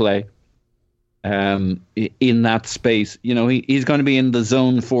hold-up play in that space. He's going to be in the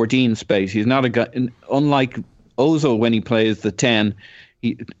zone 14 space. He's not a guy, unlike Ozil when he plays the 10,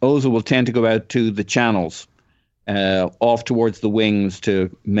 Ozil will tend to go out to the channels, off towards the wings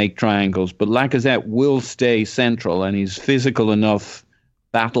to make triangles. But Lacazette will stay central, and he's physical enough,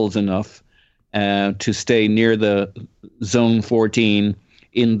 battles enough, to stay near the zone 14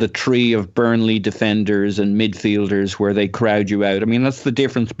 in the tree of Burnley defenders and midfielders where they crowd you out. That's the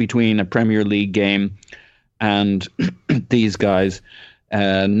difference between a Premier League game and these guys.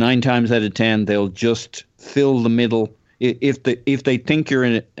 9 times out of 10, they'll just fill the middle if they think you're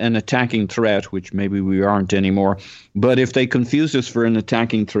an attacking threat, which maybe we aren't anymore, but if they confuse us for an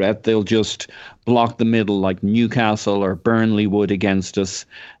attacking threat, they'll just block the middle like Newcastle or Burnley would against us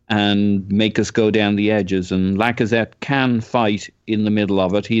and make us go down the edges. And Lacazette can fight in the middle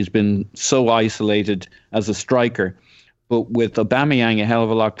of it. He's been so isolated as a striker. But with Aubameyang a hell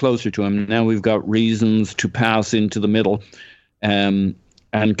of a lot closer to him, now we've got reasons to pass into the middle and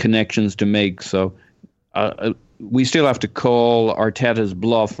connections to make. So we still have to call Arteta's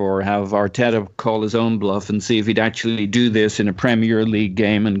bluff, or have Arteta call his own bluff and see if he'd actually do this in a Premier League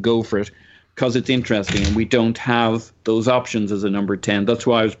game and go for it, because it's interesting and we don't have those options as a number 10. That's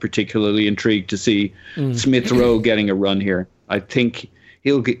why I was particularly intrigued to see Smith Rowe getting a run here. I think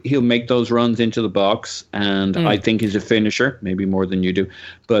he'll make those runs into the box, and I think he's a finisher, maybe more than you do.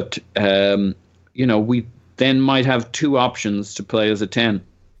 But, we then might have two options to play as a 10.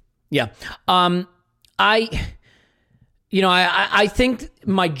 Yeah. I think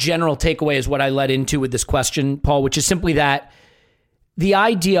my general takeaway is what I led into with this question, Paul, which is simply that the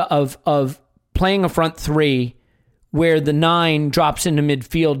idea of playing a front three where the 9 drops into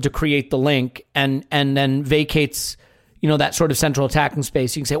midfield to create the link and then vacates, that sort of central attacking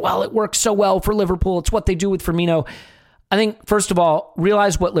space. You can say, well, it works so well for Liverpool. It's what they do with Firmino. I think, first of all,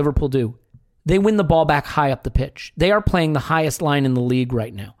 realize what Liverpool do. They win the ball back high up the pitch. They are playing the highest line in the league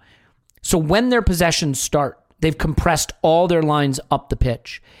right now. So when their possessions start, they've compressed all their lines up the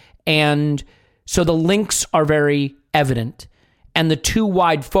pitch. And so the links are very evident. And the 2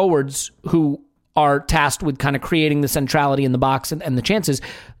 wide forwards who are tasked with kind of creating the centrality in the box and the chances,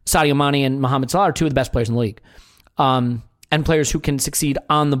 Sadio Mane and Mohamed Salah, are 2 of the best players in the league. And players who can succeed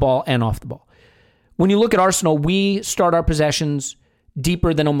on the ball and off the ball. When you look at Arsenal, we start our possessions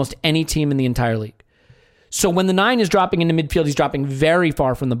deeper than almost any team in the entire league. So when the 9 is dropping into midfield, he's dropping very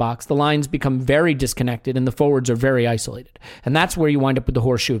far from the box. The lines become very disconnected and the forwards are very isolated. And that's where you wind up with the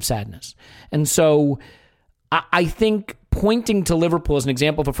horseshoe of sadness. And so I think pointing to Liverpool as an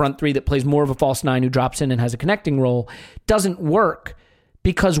example of a front three that plays more of a false 9 who drops in and has a connecting role doesn't work,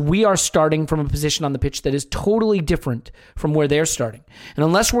 because we are starting from a position on the pitch that is totally different from where they're starting. And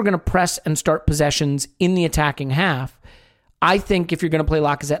unless we're going to press and start possessions in the attacking half, I think if you're going to play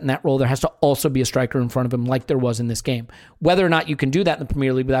Lacazette in that role, there has to also be a striker in front of him like there was in this game. Whether or not you can do that in the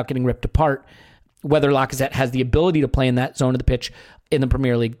Premier League without getting ripped apart, whether Lacazette has the ability to play in that zone of the pitch in the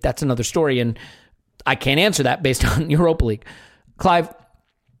Premier League, that's another story. And I can't answer that based on Europa League. Clive,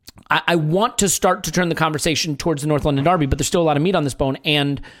 I want to start to turn the conversation towards the North London Derby, but there's still a lot of meat on this bone.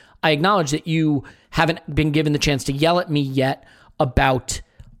 And I acknowledge that you haven't been given the chance to yell at me yet about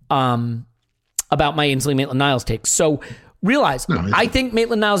my Ainsley Maitland-Niles takes. So realize, I think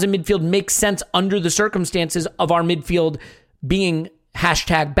Maitland-Niles in midfield makes sense under the circumstances of our midfield being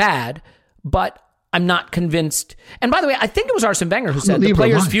 #bad, but I'm not convinced. And by the way, I think it was Arsene Wenger who said the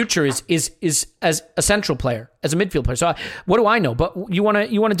player's future is as a central player, as a midfield player. So what do I know? But you want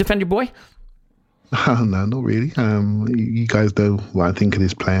to defend your boy? No, not really. You guys know what I think of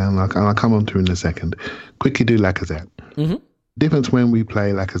this player, and I'll come on to it in a second. Quickly do Lacazette. Mm-hmm. Difference when we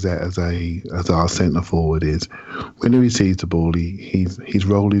play Lacazette as our centre forward is when he receives the ball, his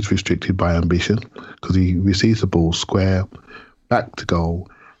role is restricted by ambition, because he receives the ball square back to goal,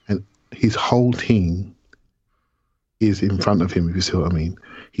 and his whole team is in front of him, if you see what I mean.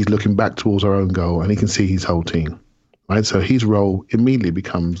 He's looking back towards our own goal and he can see his whole team, right? So his role immediately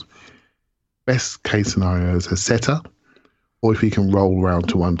becomes best case scenario as a setter, or if he can roll around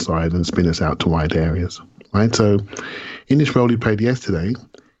to one side and spin us out to wide areas, right? So in this role he played yesterday,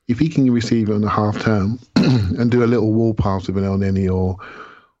 if he can receive it on the half term and do a little wall pass with an El Neni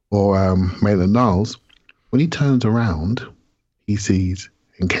or Maitland-Niles, when he turns around, he sees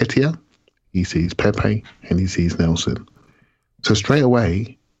Nketiah, he sees Pepe, and he sees Nelson. So straight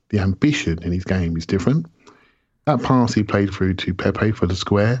away, the ambition in his game is different. That pass he played through to Pepe for the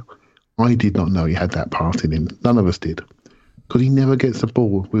square, I did not know he had that pass in him. None of us did. Because he never gets the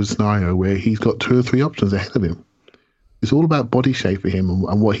ball with a scenario where he's got 2 or 3 options ahead of him. It's all about body shape for him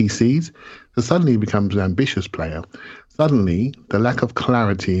and what he sees. So suddenly he becomes an ambitious player. Suddenly, the lack of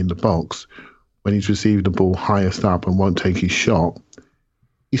clarity in the box when he's received the ball highest up and won't take his shot,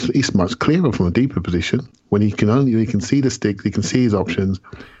 he's much clearer from a deeper position. When he can see the sticks, he can see his options,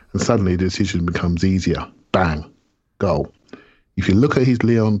 and suddenly the decision becomes easier. Bang, goal. If you look at his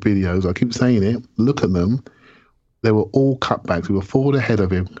Lyon videos, I keep saying it, look at them. They were all cutbacks. We were forward ahead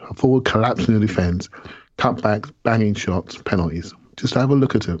of him, forward collapsing the defence, cutbacks, banging shots, penalties. Just have a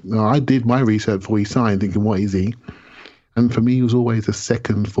look at it. Now, I did my research before he signed, thinking, what is he? And for me, he was always a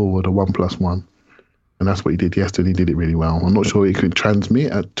second forward, a 1+1. And that's what he did yesterday. He did it really well. I'm not sure he could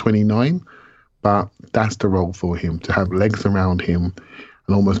transmit at 29, But that's the role for him, to have legs around him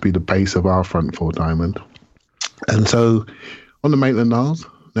and almost be the base of our front four diamond. And so on the Maitland-Niles,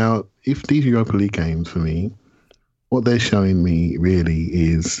 now, if these Europa League games for me, what they're showing me really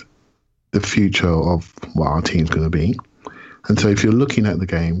is the future of what our team's going to be. And so if you're looking at the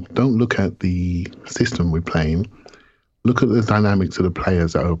game, don't look at the system we're playing. Look at the dynamics of the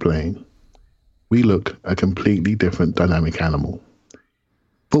players that are playing. We look a completely different dynamic animal.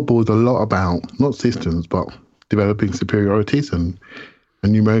 Football is a lot about, not systems, but developing superiorities and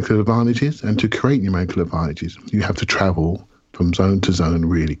numerical advantages. And to create numerical advantages, you have to travel from zone to zone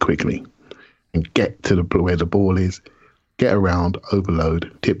really quickly and get to where the ball is, get around,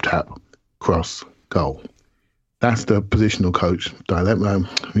 overload, tip-tap, cross, goal. That's the positional coach dilemma.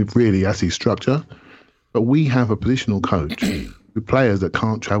 Really, that's his structure. But we have a positional coach with players that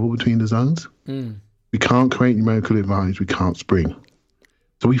can't travel between the zones. We can't create numerical advantage. We can't spring.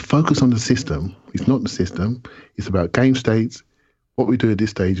 So we focus on the system. It's not the system. It's about game states, what we do at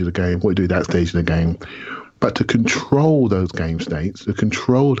this stage of the game, what we do at that stage of the game. But to control those game states, to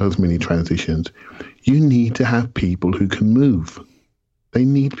control those mini transitions, you need to have people who can move. They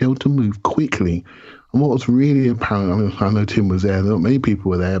need to be able to move quickly. And what was really apparent, I know Tim was there, not many people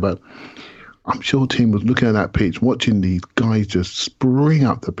were there, but I'm sure Tim was looking at that pitch, watching these guys just spring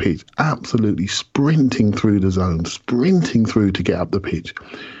up the pitch, absolutely sprinting through the zone, sprinting through to get up the pitch.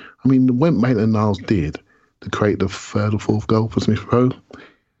 I mean, what Maitland-Niles did to create the third or fourth goal for Smith Rowe, I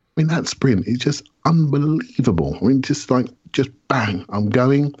mean, that sprint is just unbelievable. I mean, just bang, I'm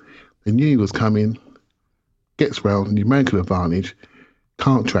going. They knew he was coming, gets round, numerical advantage,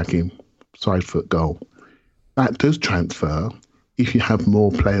 can't track him, side foot goal. That does transfer if you have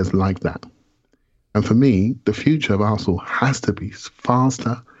more players like that. And for me, the future of Arsenal has to be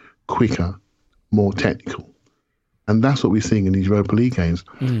faster, quicker, more technical. And that's what we're seeing in these Europa League games.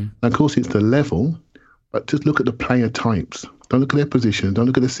 Now, of course, it's the level, but just look at the player types. Don't look at their position. Don't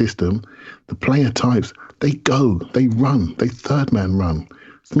look at the system. The player types, they go, they run, they third man run.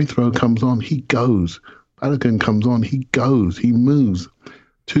 Smith Rowe comes on, he goes. Balogun comes on, he goes, he moves.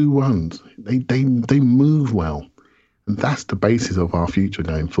 2 runs. They move well. And that's the basis of our future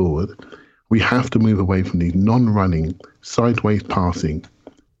going forward. We have to move away from these non-running, sideways passing,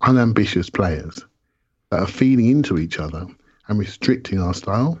 unambitious players that are feeding into each other and restricting our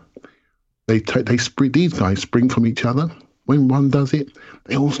style. These guys spring from each other. When one does it,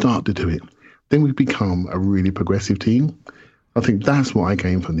 they all start to do it. Then we become a really progressive team. I think that's what I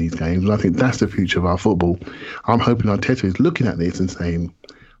gain from these games, and I think that's the future of our football. I'm hoping Arteta is looking at this and saying,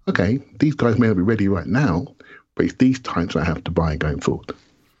 okay, these guys may not be ready right now, but it's these types I have to buy going forward.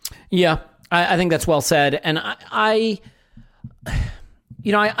 Yeah, I think that's well said. And I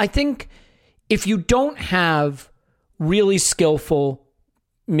think if you don't have really skillful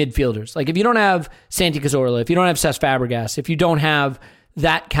midfielders, like if you don't have Santi Cazorla, if you don't have Cesc Fabregas, if you don't have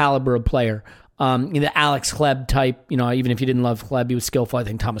that caliber of player, the Alex Hleb type, even if you didn't love Hleb, he was skillful. I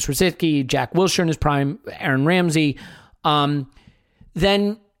think Thomas Rosicky, Jack Wilshere in his prime, Aaron Ramsey,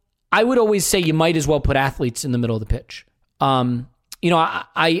 then I would always say you might as well put athletes in the middle of the pitch. I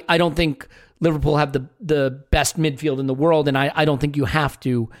don't think Liverpool have the best midfield in the world, and I don't think you have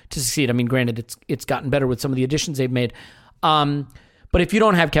to succeed. I mean, granted, it's gotten better with some of the additions they've made. But if you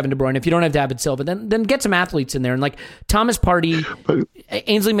don't have Kevin De Bruyne, if you don't have David Silva, then get some athletes in there. And like Thomas Partey,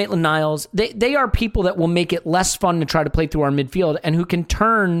 Ainsley Maitland-Niles, they are people that will make it less fun to try to play through our midfield and who can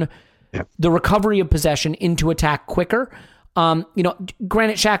turn the recovery of possession into attack quicker. Granit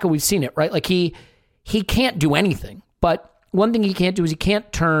Xhaka, we've seen it, right? Like he can't do anything, but one thing he can't do is he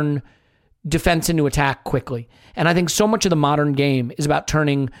can't turn defense into attack quickly. And I think so much of the modern game is about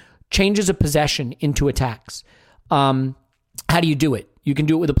turning changes of possession into attacks. How do you do it? You can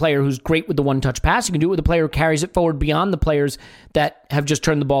do it with a player who's great with the one-touch pass. You can do it with a player who carries it forward beyond the players that have just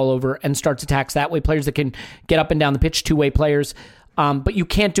turned the ball over and starts attacks that way. Players that can get up and down the pitch, two-way players. But you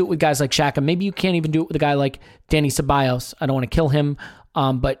can't do it with guys like Xhaka. Maybe you can't even do it with a guy like Danny Ceballos. I don't want to kill him,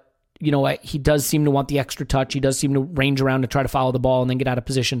 but you know what? He does seem to want the extra touch. He does seem to range around to try to follow the ball and then get out of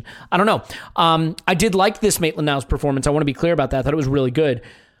position. I don't know. I did like this Maitland-Niles performance. I want to be clear about that. I thought it was really good.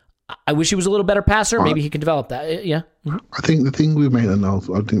 I wish he was a little better passer. Maybe he can develop that. Yeah. Mm-hmm. I think the thing with Maitland-Niles,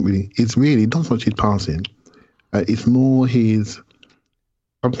 it's really not so much his passing. It's more his,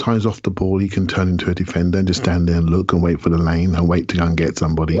 sometimes off the ball, he can turn into a defender and just stand there and look and wait for the lane and wait to go and get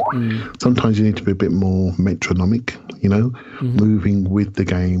somebody. Mm. Sometimes you need to be a bit more metronomic, moving with the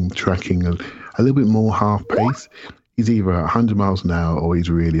game, tracking a little bit more half pace. He's either 100 miles an hour or he's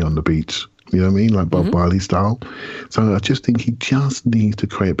really on the beach. You know what I mean? Like Bob Marley style. So I just think he just needs to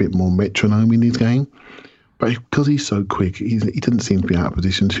create a bit more metronome in his game. But because he's so quick, he doesn't seem to be out of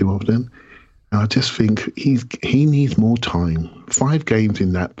position too often. And I just think he needs more time. 5 games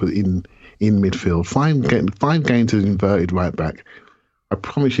in midfield, 5 games as inverted right back. I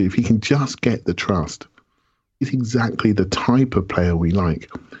promise you, if he can just get the trust, he's exactly the type of player we like.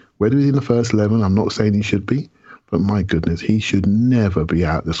 Whether he's in the first 11, I'm not saying he should be, but my goodness, he should never be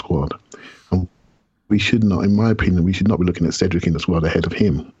out of the squad. And we should not, in my opinion, we should not be looking at Cedric in the squad ahead of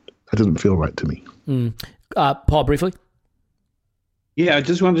him. That doesn't feel right to me. Paul, briefly. Yeah, I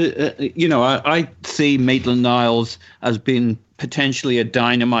just wanted to, I see Maitland-Niles as being potentially a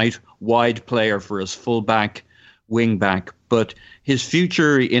dynamite wide player for us, full-back, wing-back. But his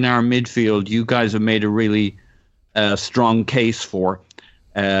future in our midfield, you guys have made a really strong case for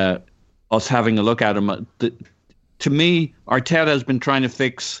us having a look at him. To me, Arteta has been trying to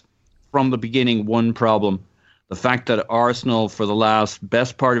fix from the beginning one problem. The fact that Arsenal, for the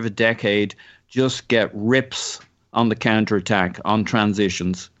best part of a decade, just get rips on the counter-attack, on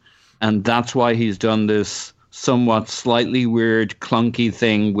transitions. And that's why he's done this somewhat slightly weird, clunky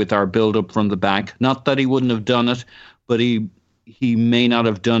thing with our build-up from the back. Not that he wouldn't have done it, but he may not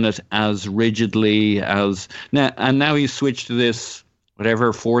have done it as rigidly as... Now he's switched to this,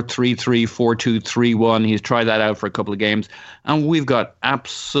 4-3-3, 4-2-3-1. He's tried that out for a couple of games. And we've got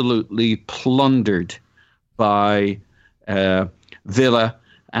absolutely plundered by Villa.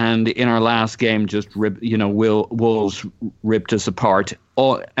 And in our last game, Wolves ripped us apart.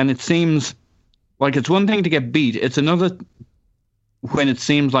 And it seems like it's one thing to get beat. It's another when it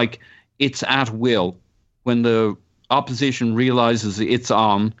seems like it's at will. When the opposition realizes it's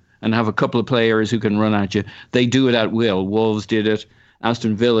on and have a couple of players who can run at you, they do it at will. Wolves did it.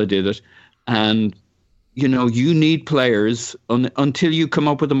 Aston Villa did it. And, you need players until you come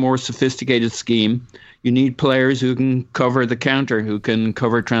up with a more sophisticated scheme. You need players who can cover the counter, who can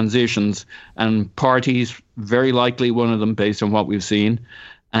cover transitions. And Partey's very likely one of them based on what we've seen.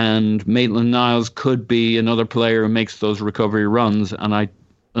 And Maitland-Niles could be another player who makes those recovery runs. And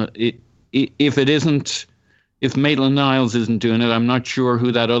if Maitland-Niles isn't doing it, I'm not sure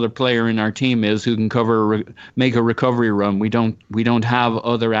who that other player in our team is who can make a recovery run. We don't have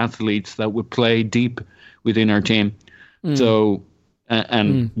other athletes that would play deep within our team. So...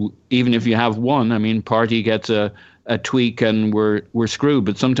 even if you have one, Partey gets a tweak and we're screwed.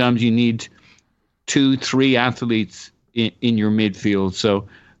 But sometimes you need 2-3 athletes in your midfield. So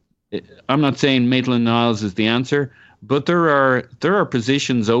I'm not saying Maitland-Niles is the answer, but there are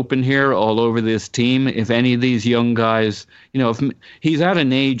positions open here all over this team. If any of these young guys, if he's at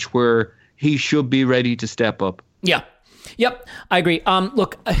an age where he should be ready to step up. Yeah. Yep. I agree.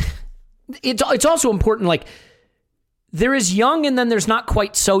 Look, it's also important, there is young and then there's not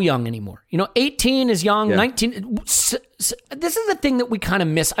quite so young anymore. 18 is young, yeah. 19. This is the thing that we kind of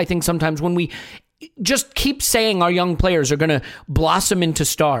miss, I think, sometimes when we just keep saying our young players are going to blossom into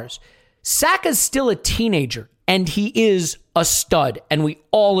stars. Saka's still a teenager and he is a stud and we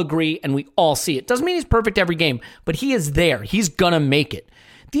all agree and we all see it. Doesn't mean he's perfect every game, but he is there. He's going to make it.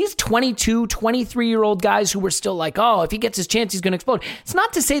 These 22, 23-year-old guys who were still like, oh, if he gets his chance, he's going to explode. It's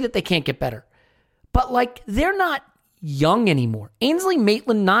not to say that they can't get better, but they're not young anymore. Ainsley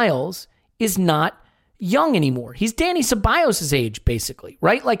Maitland-Niles is not young anymore. He's Danny Ceballos' age, basically,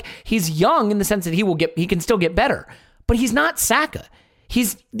 right? He's young in the sense that he can still get better, but he's not Saka.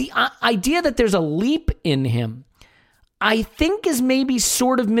 He's the idea that there's a leap in him, I think, is maybe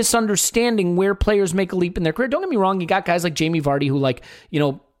sort of misunderstanding where players make a leap in their career. Don't get me wrong, you got guys like Jamie Vardy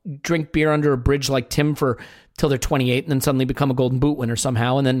who drink beer under a bridge like Tim till they're 28 and then suddenly become a Golden Boot winner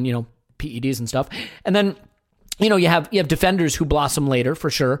somehow, and then PEDs and stuff, and then you have defenders who blossom later, for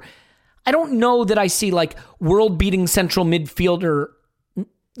sure. I don't know that I see world-beating central midfielder,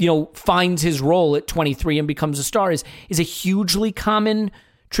 finds his role at 23 and becomes a star is a hugely common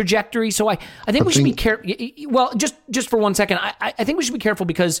trajectory. So I think we should be careful. Well, just for 1 second, I think we should be careful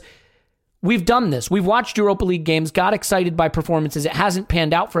because we've done this. We've watched Europa League games, got excited by performances. It hasn't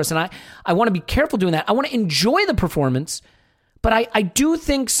panned out for us, and I want to be careful doing that. I want to enjoy the performance. But I do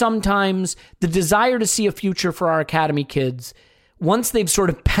think sometimes the desire to see a future for our academy kids, once they've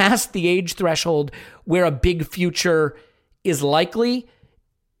sort of passed the age threshold where a big future is likely,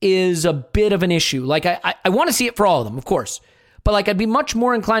 is a bit of an issue. I want to see it for all of them, of course. But I'd be much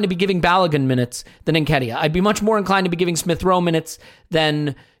more inclined to be giving Balogun minutes than Nketiah. I'd be much more inclined to be giving Smith Rowe minutes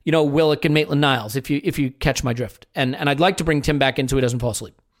than, Willock and Maitland-Niles, if you catch my drift. And I'd like to bring Tim back in so he doesn't fall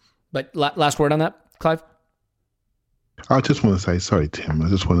asleep. But last word on that, Clive? I just want to say, sorry, Tim, I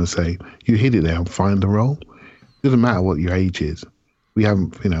just want to say, you hit it there and find the role. It doesn't matter what your age is. We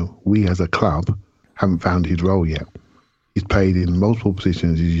haven't, we as a club haven't found his role yet. He's played in multiple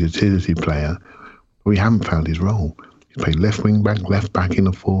positions as a utility player, but we haven't found his role. He played left wing back, left back in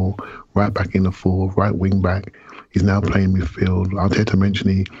the 4, right back in the 4, right wing back. He's now playing midfield. Arteta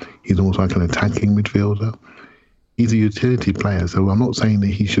mentioned he's almost like an attacking midfielder. He's a utility player, so I'm not saying that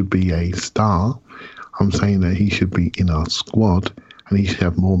he should be a star. I'm saying that he should be in our squad and he should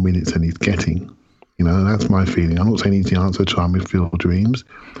have more minutes than he's getting. You know, that's my feeling. I'm not saying he's the answer to our midfield dreams,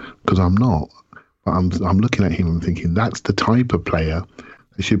 because I'm not. But I'm looking at him and thinking that's the type of player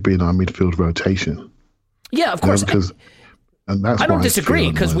that should be in our midfield rotation. Yeah, of course. And that's I don't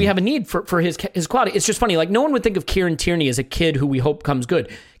disagree, because we have a need for his quality. It's just funny. Like, no one would think of Kieran Tierney as a kid who we hope comes good.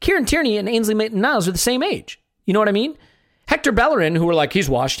 Kieran Tierney and Ainsley Maitland-Niles are the same age. You know what I mean? Hector Bellerin, who were like, he's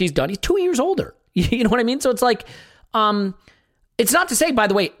washed, he's done. He's 2 years older. You know what I mean? So it's like, it's not to say, by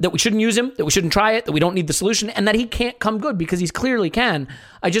the way, that we shouldn't use him, that we shouldn't try it, that we don't need the solution, and that he can't come good, because he's clearly can.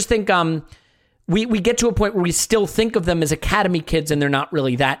 I just think we get to a point where we still think of them as academy kids, and they're not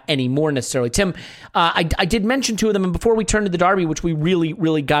really that anymore necessarily. Tim, I did mention 2 of them, and before we turn to the Derby, which we really,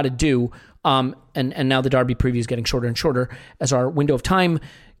 really got to do, and now the Derby preview is getting shorter and shorter as our window of time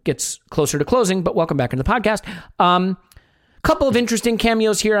gets closer to closing, but welcome back into the podcast. Couple of interesting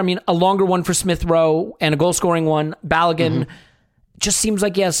cameos here. I mean, a longer one for Smith Rowe and a goal-scoring one. Balogun just seems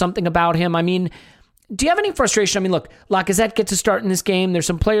like he has something about him. I mean, do you have any frustration? I mean, look, Lacazette gets a start in this game. There's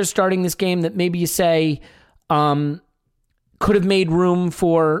some players starting this game that maybe you say could have made room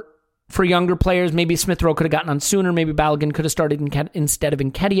for younger players. Maybe Smith Rowe could have gotten on sooner. Maybe Balogun could have started instead of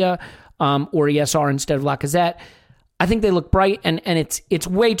Nketiah or ESR instead of Lacazette. I think they look bright, and it's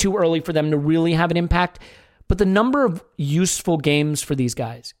way too early for them to really have an impact. But the number of useful games for these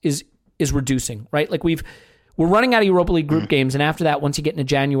guys is reducing, right? Like we're running out of Europa League group games, and after that, once you get into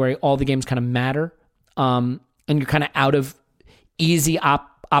January, all the games kind of matter, and you're kind of out of easy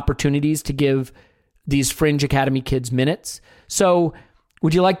opportunities to give these fringe academy kids minutes. So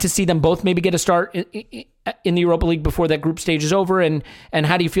would you like to see them both maybe get a start in the Europa League before that group stage is over? And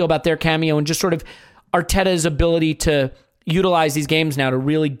how do you feel about their cameo and just sort of Arteta's ability to utilize these games now to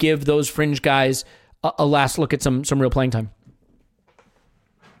really give those fringe guys a last look at some real playing time?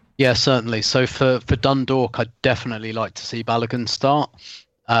 Yeah, certainly. So for Dundalk, I'd definitely like to see Balogun start.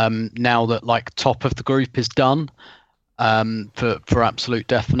 Now that like top of the group is done, for absolute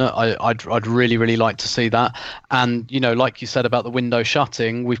definite, I'd really, really like to see that. And, you know, like you said about the window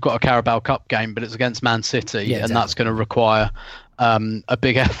shutting, we've got a Carabao Cup game, but it's against Man City, and that's going to require a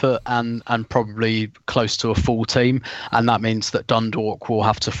big effort and probably close to a full team. And that means that Dundalk will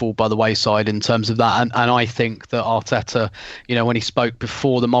have to fall by the wayside in terms of that. And I think that Arteta, you know, when he spoke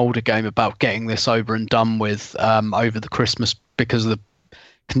before the Mulder game about getting this over and done with over the Christmas, because of the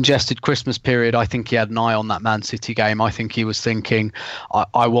congested Christmas period, I think he had an eye on that Man City game. I think he was thinking,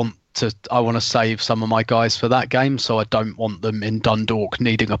 I want to save some of my guys for that game, so I don't want them in Dundalk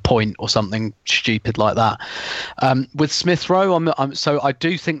needing a point or something stupid like that. With Smith Rowe, so I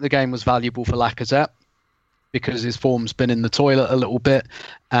do think the game was valuable for Lacazette because his form's been in the toilet a little bit,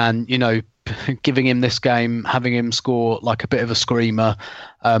 and you know, giving him this game, having him score like a bit of a screamer,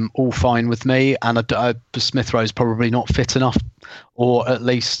 all fine with me. And Smith Rowe's probably not fit enough, or at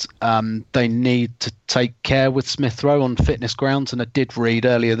least they need to take care with Smith Rowe on fitness grounds. And I did read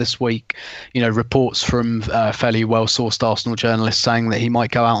earlier this week, you know, reports from fairly well-sourced Arsenal journalists saying that he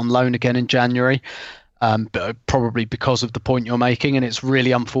might go out on loan again in January. But probably because of the point you're making, and it's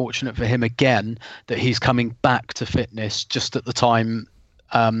really unfortunate for him again that he's coming back to fitness just at the time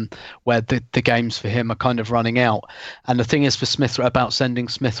where the games for him are kind of running out. And the thing is for Smith about sending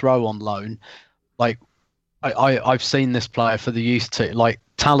Smith Rowe on loan, like I've seen this player for the youth team, like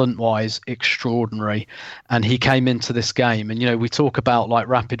talent-wise, extraordinary, and he came into this game, and you know, we talk about like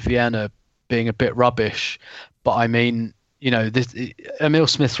Rapid Vienna being a bit rubbish, but I mean, you know, Emil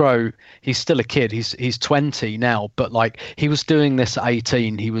Smith Rowe, he's still a kid. He's 20 now, but like he was doing this at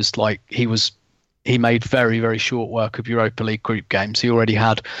 18. He made very, very short work of Europa League group games. He already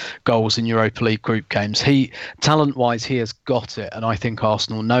had goals in Europa League group games. Talent-wise, he has got it, and I think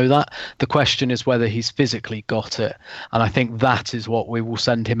Arsenal know that. The question is whether he's physically got it, and I think that is what we will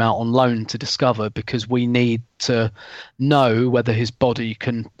send him out on loan to discover, because we need to know whether his body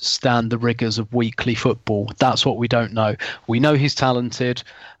can stand the rigours of weekly football. That's what we don't know. We know he's talented.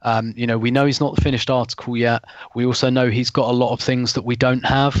 You know, we know he's not the finished article yet. We also know he's got a lot of things that we don't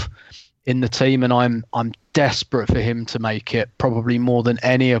have in the team, and I'm desperate for him to make it, probably more than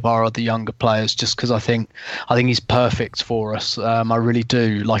any of our other younger players, just because I think he's perfect for us. I really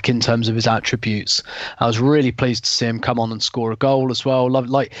do, like in terms of his attributes. I was really pleased to see him come on and score a goal as well.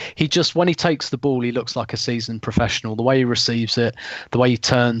 Like he just, when he takes the ball, he looks like a seasoned professional. The way he receives it, the way he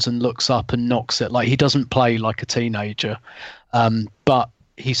turns and looks up and knocks it, like he doesn't play like a teenager, but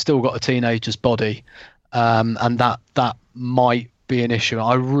he's still got a teenager's body. and that might be an issue.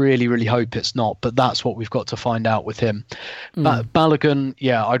 I really, really hope it's not, but that's what we've got to find out with him. But Balogun,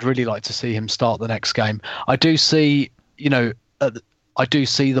 yeah, I'd really like to see him start the next game. I do see, I do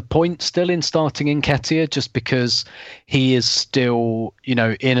see the point still in starting Nketiah, just because he is still,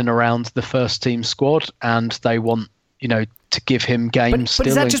 in and around the first team squad, and they want, to give him games. But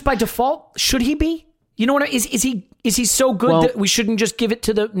is that just by default? Should he be? You know what? Is he so good that we shouldn't just give it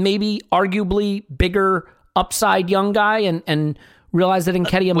to the maybe arguably bigger upside young guy and realize that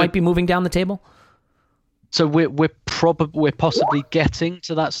Nketiah might be moving down the table? So we're possibly getting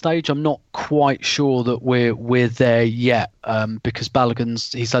to that stage. I'm not quite sure that we're there yet, because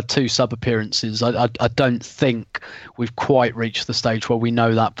he's had 2 sub appearances. I don't think we've quite reached the stage where we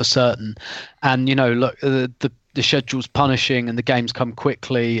know that for certain. And look, the schedule's punishing and the games come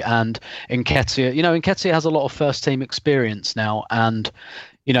quickly. And Nketiah has a lot of first team experience now. And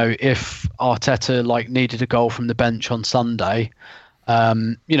if Arteta needed a goal from the bench on Sunday,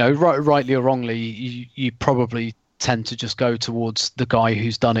 rightly or wrongly, you probably tend to just go towards the guy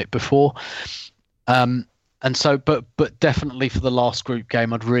who's done it before. And so, but definitely for the last group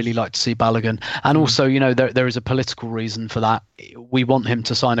game, I'd really like to see Balogun. And also, there is a political reason for that. We want him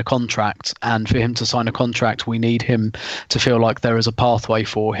to sign a contract, and for him to sign a contract, we need him to feel like there is a pathway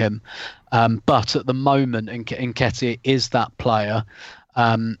for him. But at the moment, Nketiah is that player.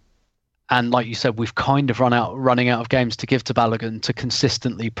 And like you said, we've kind of running out of games to give to Balogun to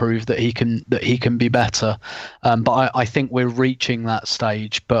consistently prove that he can be better. But I think we're reaching that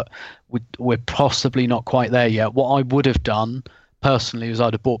stage, but we're possibly not quite there yet. What I would have done personally is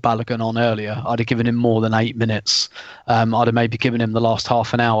I'd have brought Balogun on earlier. I'd have given him more than 8 minutes. I'd have maybe given him the last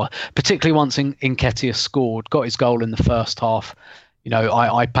half an hour, particularly once Nketiah scored, got his goal in the first half.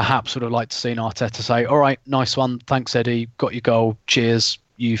 I perhaps would have liked to see Arteta say, "All right, nice one, thanks Eddie, got your goal, cheers.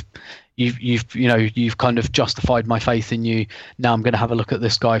 You've kind of justified my faith in you. Now I'm going to have a look at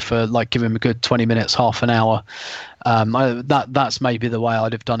this guy for give him a good 20 minutes, half an hour." That's maybe the way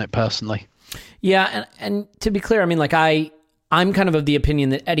I'd have done it personally. Yeah, and to be clear, I mean, I'm kind of the opinion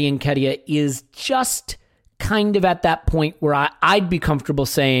that Eddie Nketiah is just kind of at that point where I'd be comfortable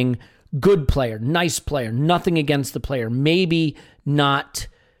saying good player, nice player, nothing against the player, maybe not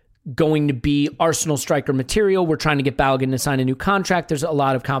going to be Arsenal striker material. We're trying to get Balogun to sign a new contract. There's a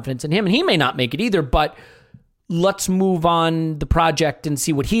lot of confidence in him, and he may not make it either, but let's move on the project and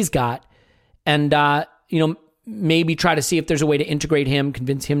see what he's got. And, maybe try to see if there's a way to integrate him,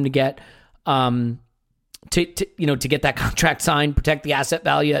 convince him to get, to get that contract signed, protect the asset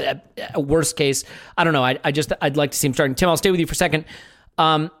value at worst case. I don't know. I'd like to see him starting. Tim, I'll stay with you for a second.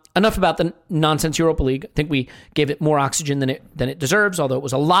 Enough about the nonsense Europa League. I think we gave it more oxygen than it deserves, although it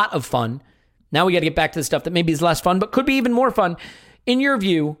was a lot of fun. Now we got to get back to the stuff that maybe is less fun, but could be even more fun. In your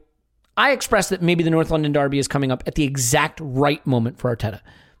view, I expressed that maybe the North London Derby is coming up at the exact right moment for Arteta.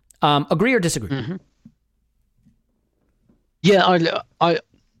 Agree or disagree? Mm-hmm. Yeah,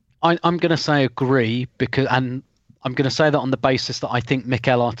 I'm going to say agree, and I'm going to say that on the basis that I think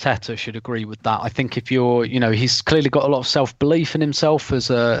Mikel Arteta should agree with that. I think if he's clearly got a lot of self-belief in himself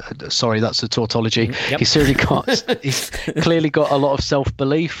that's a tautology. Yep. He's clearly got a lot of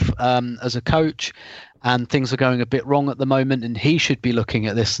self-belief as a coach, and things are going a bit wrong at the moment, and he should be looking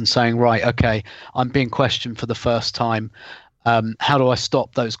at this and saying, right, okay, I'm being questioned for the first time. How do I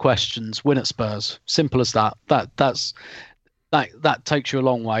stop those questions? Win at Spurs. Simple as that. That takes you a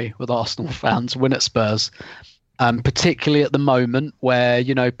long way with Arsenal fans. Win at Spurs. Particularly at the moment where,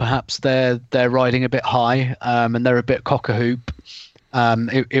 perhaps they're riding a bit high and they're a bit cock-a-hoop.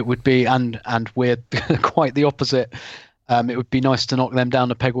 It would be, and we're quite the opposite. It would be nice to knock them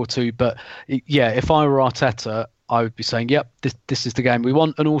down a peg or two. But yeah, if I were Arteta, I would be saying, yep, this is the game we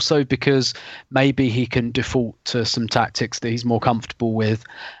want. And also because maybe he can default to some tactics that he's more comfortable with.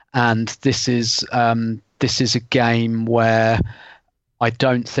 And this is a game where I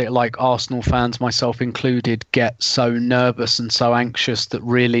don't think, Arsenal fans, myself included, get so nervous and so anxious that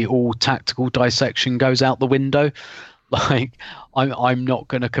really all tactical dissection goes out the window. I'm not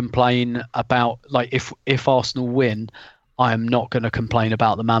going to complain about, if Arsenal win, I am not going to complain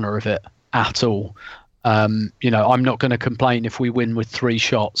about the manner of it at all. I'm not going to complain if we win with 3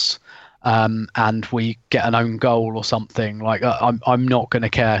 shots. And we get an own goal or something. I'm not going to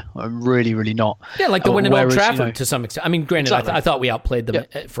care. I'm really, really not. Yeah, like the win at Old Trafford to some extent. I mean, granted, exactly. I thought we outplayed them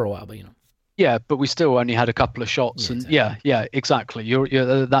for a while, but Yeah, but we still only had a couple of shots, and exactly.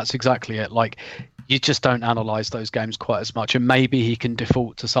 You're that's exactly it. You just don't analyse those games quite as much, and maybe he can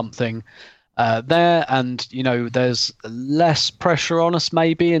default to something there, and there's less pressure on us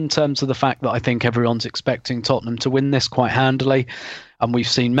maybe in terms of the fact that I think everyone's expecting Tottenham to win this quite handily. And we've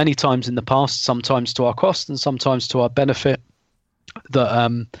seen many times in the past, sometimes to our cost and sometimes to our benefit,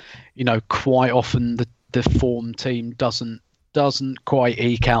 that quite often the form team doesn't quite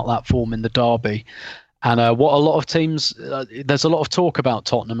eke out that form in the derby. And what a lot of teams, there's a lot of talk about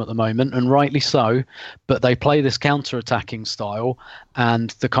Tottenham at the moment, and rightly so, but they play this counter-attacking style,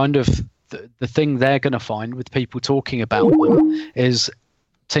 and the kind of the thing they're going to find with people talking about them is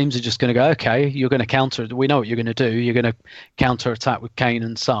teams are just going to go, okay, you're going to counter, we know what you're going to do, you're going to counter-attack with Kane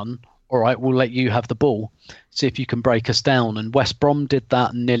and Son, all right, we'll let you have the ball, see if you can break us down. And West Brom did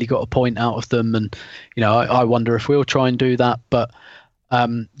that and nearly got a point out of them, and I wonder if we'll try and do that, but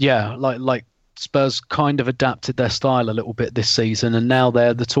like Spurs kind of adapted their style a little bit this season, and now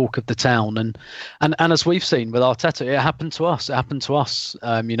they're the talk of the town. And as we've seen with Arteta, it happened to us.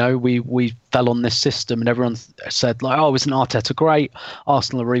 We fell on this system, and everyone said, like, "Oh, isn't Arteta great?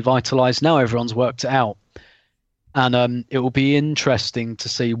 Arsenal are revitalised." Now everyone's worked it out, and it will be interesting to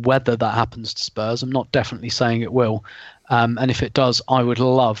see whether that happens to Spurs. I'm not definitely saying it will, and if it does, I would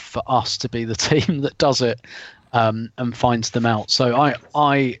love for us to be the team that does it. And finds them out. So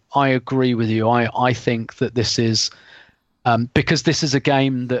I agree with you. I think that this is because this is a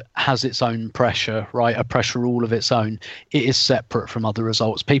game that has its own pressure, right? A pressure all of its own. It is separate from other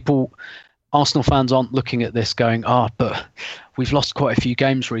results. Arsenal fans aren't looking at this going, but we've lost quite a few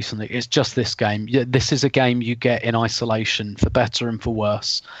games recently. It's just this game. This is a game you get in isolation, for better and for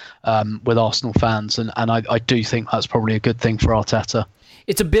worse, with Arsenal fans. And I do think that's probably a good thing for Arteta.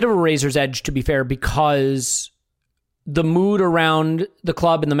 It's a bit of a razor's edge, to be fair, because the mood around the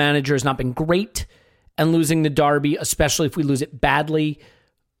club and the manager has not been great, and losing the derby, especially if we lose it badly,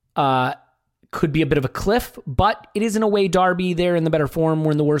 could be a bit of a cliff, but it is an away derby. They're in the better form,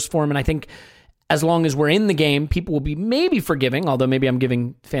 we're in the worse form, and I think as long as we're in the game, people will be maybe forgiving, although maybe I'm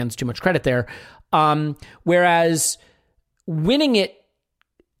giving fans too much credit there. Whereas winning it,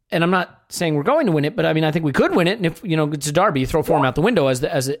 and I'm not saying we're going to win it, but I mean, I think we could win it, and if it's a derby, you throw form out the window as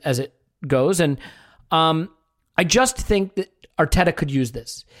it goes, and I just think that Arteta could use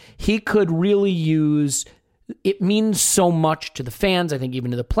this. He could really use, it means so much to the fans. I think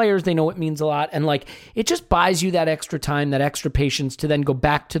even to the players, they know it means a lot. And it just buys you that extra time, that extra patience to then go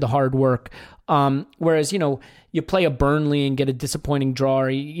back to the hard work. Whereas, you play a Burnley and get a disappointing draw, or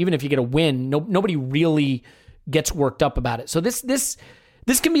even if you get a win, nobody really gets worked up about it. So this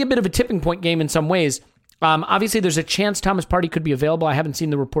can be a bit of a tipping point game in some ways. Obviously, there's a chance Thomas Partey could be available. I haven't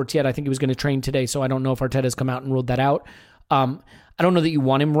seen the reports yet. I think he was going to train today, so I don't know if Arteta's come out and ruled that out. I don't know that you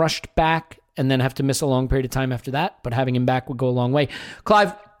want him rushed back and then have to miss a long period of time after that, but having him back would go a long way.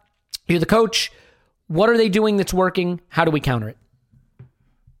 Clive, you're the coach. What are they doing that's working? How do we counter it?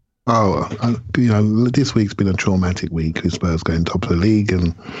 This week's been a traumatic week with Spurs going top of the league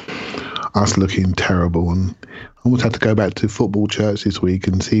and us looking terrible, and I almost had to go back to football church this week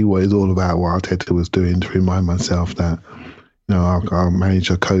and see what it's all about, what Arteta was doing, to remind myself that our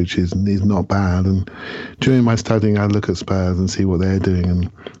manager coach is not bad. And during my studying, I look at Spurs and see what they're doing,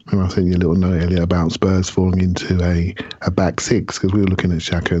 and I sent you a little note earlier about Spurs falling into a back six, because we were looking at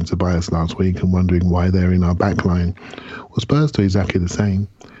Xhaka and Tobias last week and wondering why they're in our back line. Well, Spurs do exactly the same.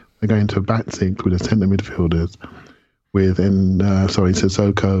 They're going to a back six with the centre midfielders with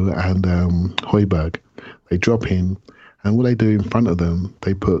Sissoko and Højbjerg. They drop in, and what they do in front of them,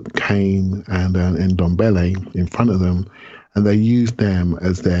 they put Kane and Ndombele in front of them, and they use them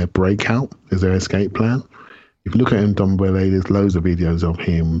as their breakout, as their escape plan. If you look at Ndombele, there's loads of videos of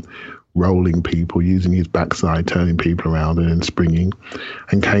him rolling people, using his backside, turning people around and then springing.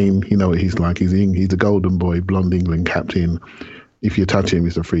 And Kane, you know what he's like. He's the golden boy, blonde England captain. If you touch him,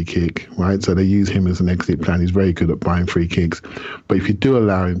 it's a free kick, right? So they use him as an exit plan. He's very good at buying free kicks. But if you do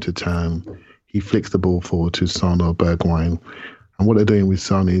allow him to turn, he flicks the ball forward to Son or Bergwijn. And what they're doing with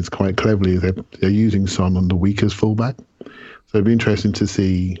Son is quite cleverly, they're using Son on the weakest fullback. So it'd be interesting to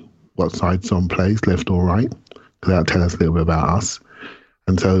see what side Son plays, left or right, because that'll tell us a little bit about us.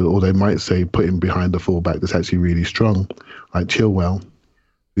 And so, or they might say put him behind the fullback that's actually really strong, like Chilwell,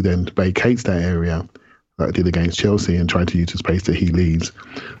 who then vacates that area, like I did against Chelsea, and try to use the space that he leaves.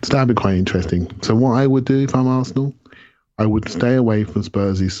 So that'd be quite interesting. So what I would do if I'm Arsenal, I would stay away from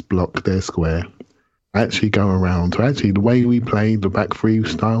Spurs' block their square. Actually go around. So actually the way we play the back three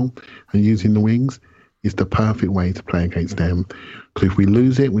style and using the wings is the perfect way to play against them. Because if we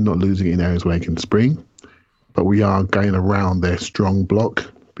lose it, we're not losing it in areas where they can spring, but we are going around their strong block,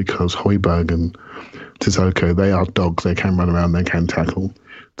 because Højbjerg and Sissoko, they are dogs. They can run around, they can tackle.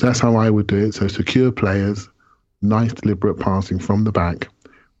 So that's how I would do it. So secure players, nice deliberate passing from the back,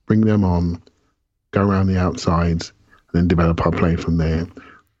 bring them on, go around the outsides, and then develop our play from there.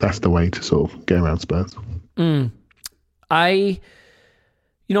 That's the way to sort of get around Spurs.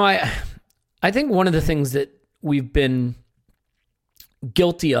 I think one of the things that we've been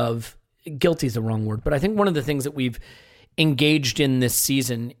guilty is the wrong word, but I think one of the things that we've engaged in this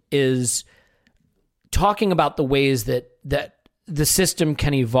season is talking about the ways that the system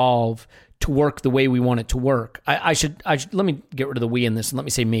can evolve to work the way we want it to work. I should let me get rid of the we in this and let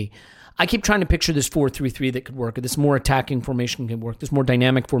me say me. I keep trying to picture this 4-3-3 that could work, or this more attacking formation can work, this more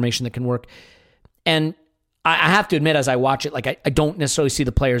dynamic formation that can work. And I have to admit, as I watch it, like I don't necessarily see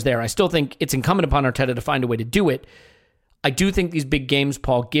the players there. I still think it's incumbent upon Arteta to find a way to do it. I do think these big games,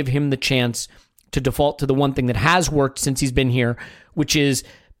 Paul, give him the chance to default to the one thing that has worked since he's been here, which is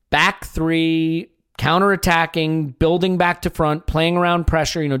back three, counterattacking, building back to front, playing around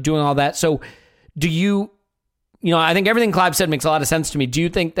pressure, doing all that. So do you I think everything Clive said makes a lot of sense to me. Do you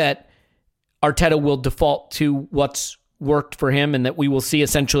think that Arteta will default to what's worked for him and that we will see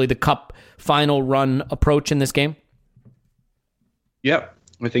essentially the cup final run approach in this game? Yep.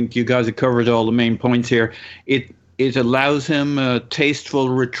 I think you guys have covered all the main points here. It allows him a tasteful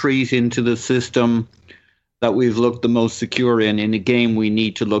retreat into the system that we've looked the most secure in a game we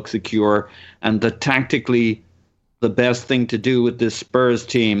need to look secure, and that tactically the best thing to do with this Spurs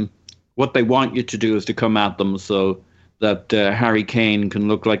team, what they want you to do is to come at them so that Harry Kane can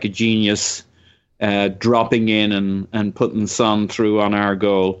look like a genius dropping in and putting Son through on our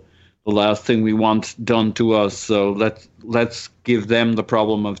goal. The last thing we want done to us. So let's give them the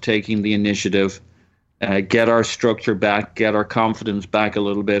problem of taking the initiative, get our structure back, get our confidence back a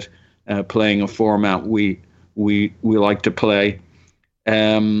little bit, playing a format we like to play.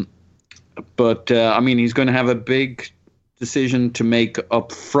 But he's going to have a big decision to make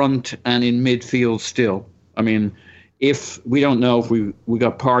up front and in midfield still. If we don't know if we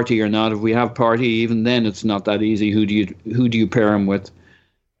got Partey or not, if we have Partey, even then it's not that easy. Who do you pair him with?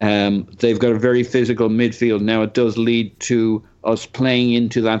 They've got a very physical midfield. Now it does lead to us playing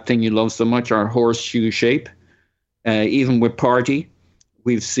into that thing you love so much, our horseshoe shape. Even with Partey,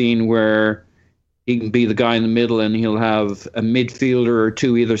 we've seen where he can be the guy in the middle and he'll have a midfielder or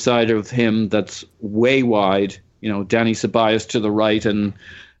two either side of him that's way wide. Danny Ceballos to the right and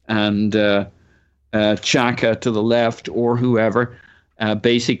Xhaka to the left or whoever,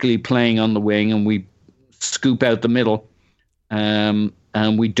 basically playing on the wing, and we scoop out the middle.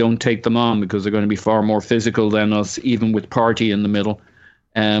 And we don't take them on because they're going to be far more physical than us, even with Partey in the middle.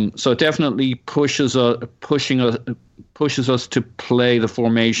 So it definitely pushes us to play the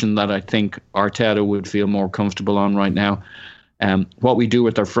formation that I think Arteta would feel more comfortable on right now. What we do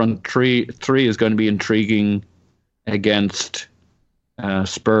with our front three is going to be intriguing against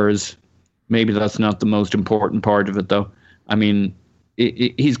Spurs. Maybe that's not the most important part of it, though.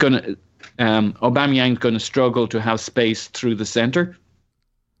 He's going to Aubameyang's going to struggle to have space through the centre.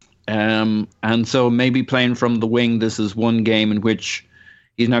 And so maybe playing from the wing, this is one game in which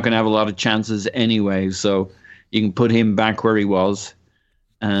he's not going to have a lot of chances anyway. So you can put him back where he was.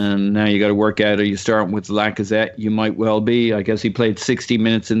 And now you got to work out, are you starting with Lacazette? You might well be. I guess he played 60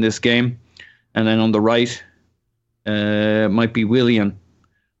 minutes in this game. And then on the right, might be Willian.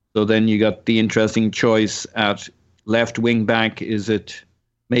 So then you got the interesting choice at left wing back. Is it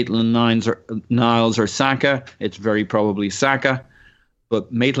Maitland-Niles or Saka? It's very probably Saka.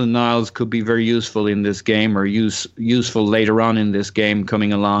 But Maitland-Niles could be very useful in this game, or useful later on in this game,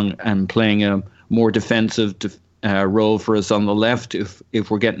 coming along and playing a more defensive role for us on the left if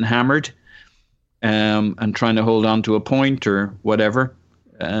we're getting hammered and trying to hold on to a point or whatever.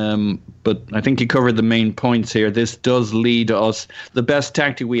 But I think you covered the main points here. This does lead us. The best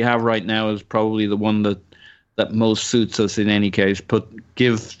tactic we have right now is probably the one that most suits us in any case.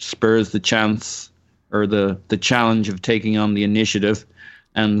 Give Spurs the chance or the challenge of taking on the initiative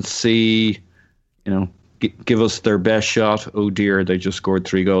and see, give us their best shot. Oh dear, they just scored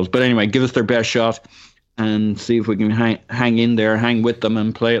 3 goals. But anyway, give us their best shot and see if we can hang in there, hang with them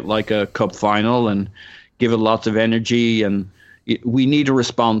and play it like a cup final and give it lots of energy. And we need a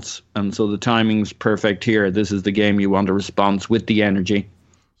response. And so the timing's perfect here. This is the game you want a response with the energy.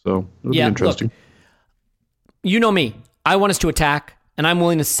 So it'll be interesting. Look, you know me. I want us to attack, and I'm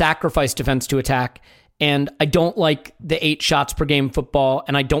willing to sacrifice defense to attack. And I don't like the 8 shots per game football,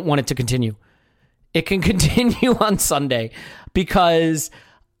 and I don't want it to continue. It can continue on Sunday because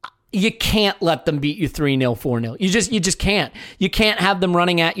you can't let them beat you 3-0, 4-0. You just can't. You can't have them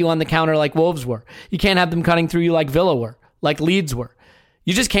running at you on the counter like Wolves were. You can't have them cutting through you like Villa were, like Leeds were.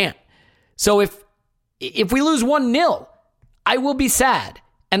 You just can't. So if we lose 1-0, I will be sad,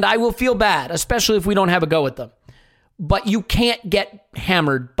 and I will feel bad, especially if we don't have a go at them. But you can't get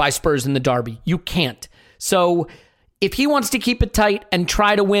hammered by Spurs in the derby. You can't. So if he wants to keep it tight and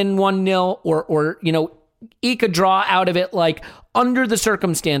try to win 1-0 or eke a draw out of it like under the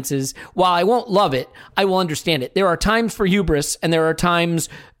circumstances, while I won't love it, I will understand it. There are times for hubris, and there are times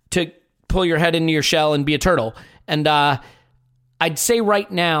to pull your head into your shell and be a turtle. And I'd say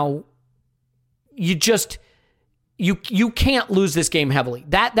right now, you can't lose this game heavily.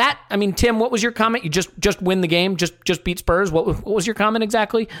 I mean, Tim, what was your comment? You just win the game, just beat Spurs. What was your comment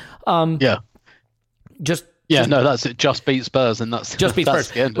exactly? That's it. Just beat Spurs, and that's just beat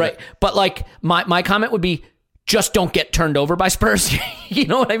Spurs, the end right? But like my comment would be, just don't get turned over by Spurs. You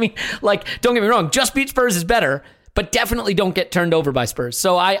know what I mean? Like, don't get me wrong, just beat Spurs is better, but definitely don't get turned over by Spurs.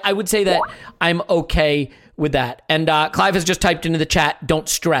 So I would say that I'm okay with that. And Clive has just typed into the chat, don't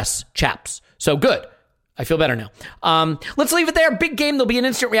stress, chaps. So good. I feel better now. Let's leave it there. Big game. There'll be an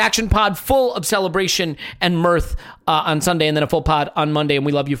instant reaction pod full of celebration and mirth on Sunday, and then a full pod on Monday, and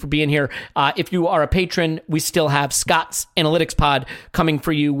we love you for being here. If you are a patron, we still have Scott's Analytics pod coming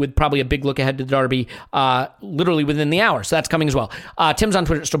for you with probably a big look ahead to the Derby literally within the hour, so that's coming as well. Tim's on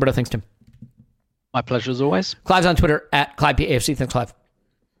Twitter. Stillberto, thanks, Tim. My pleasure as always. Clive's on Twitter at ClivePAFC. Thanks, Clive.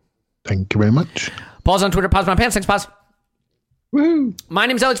 Thank you very much. Paul's on Twitter. Pause my pants. Thanks, Pause. Woo. My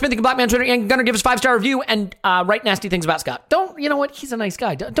name's Alex Smith. You can block me on Twitter and Gunner, give us a 5-star review and write nasty things about Scott. You know what? He's a nice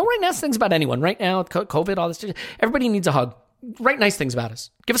guy. Don't write nasty things about anyone right now. COVID, all this. Everybody needs a hug. Write nice things about us.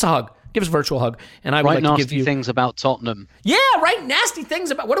 Give us a hug. Give us a virtual hug. And I would like to give you nasty things about Tottenham. Yeah, write nasty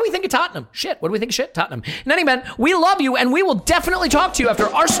things about. What do we think of Tottenham? Shit. What do we think of shit? Tottenham. In any event, we love you, and we will definitely talk to you after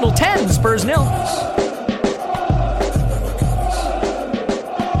Arsenal 10, Spurs 0.